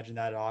can't imagine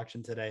that at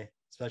auction today,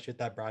 especially with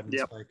that Bradman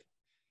spike.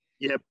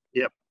 Yep.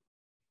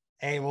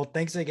 Hey, well,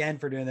 thanks again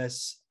for doing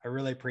this. I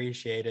really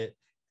appreciate it.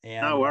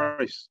 And no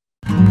worries.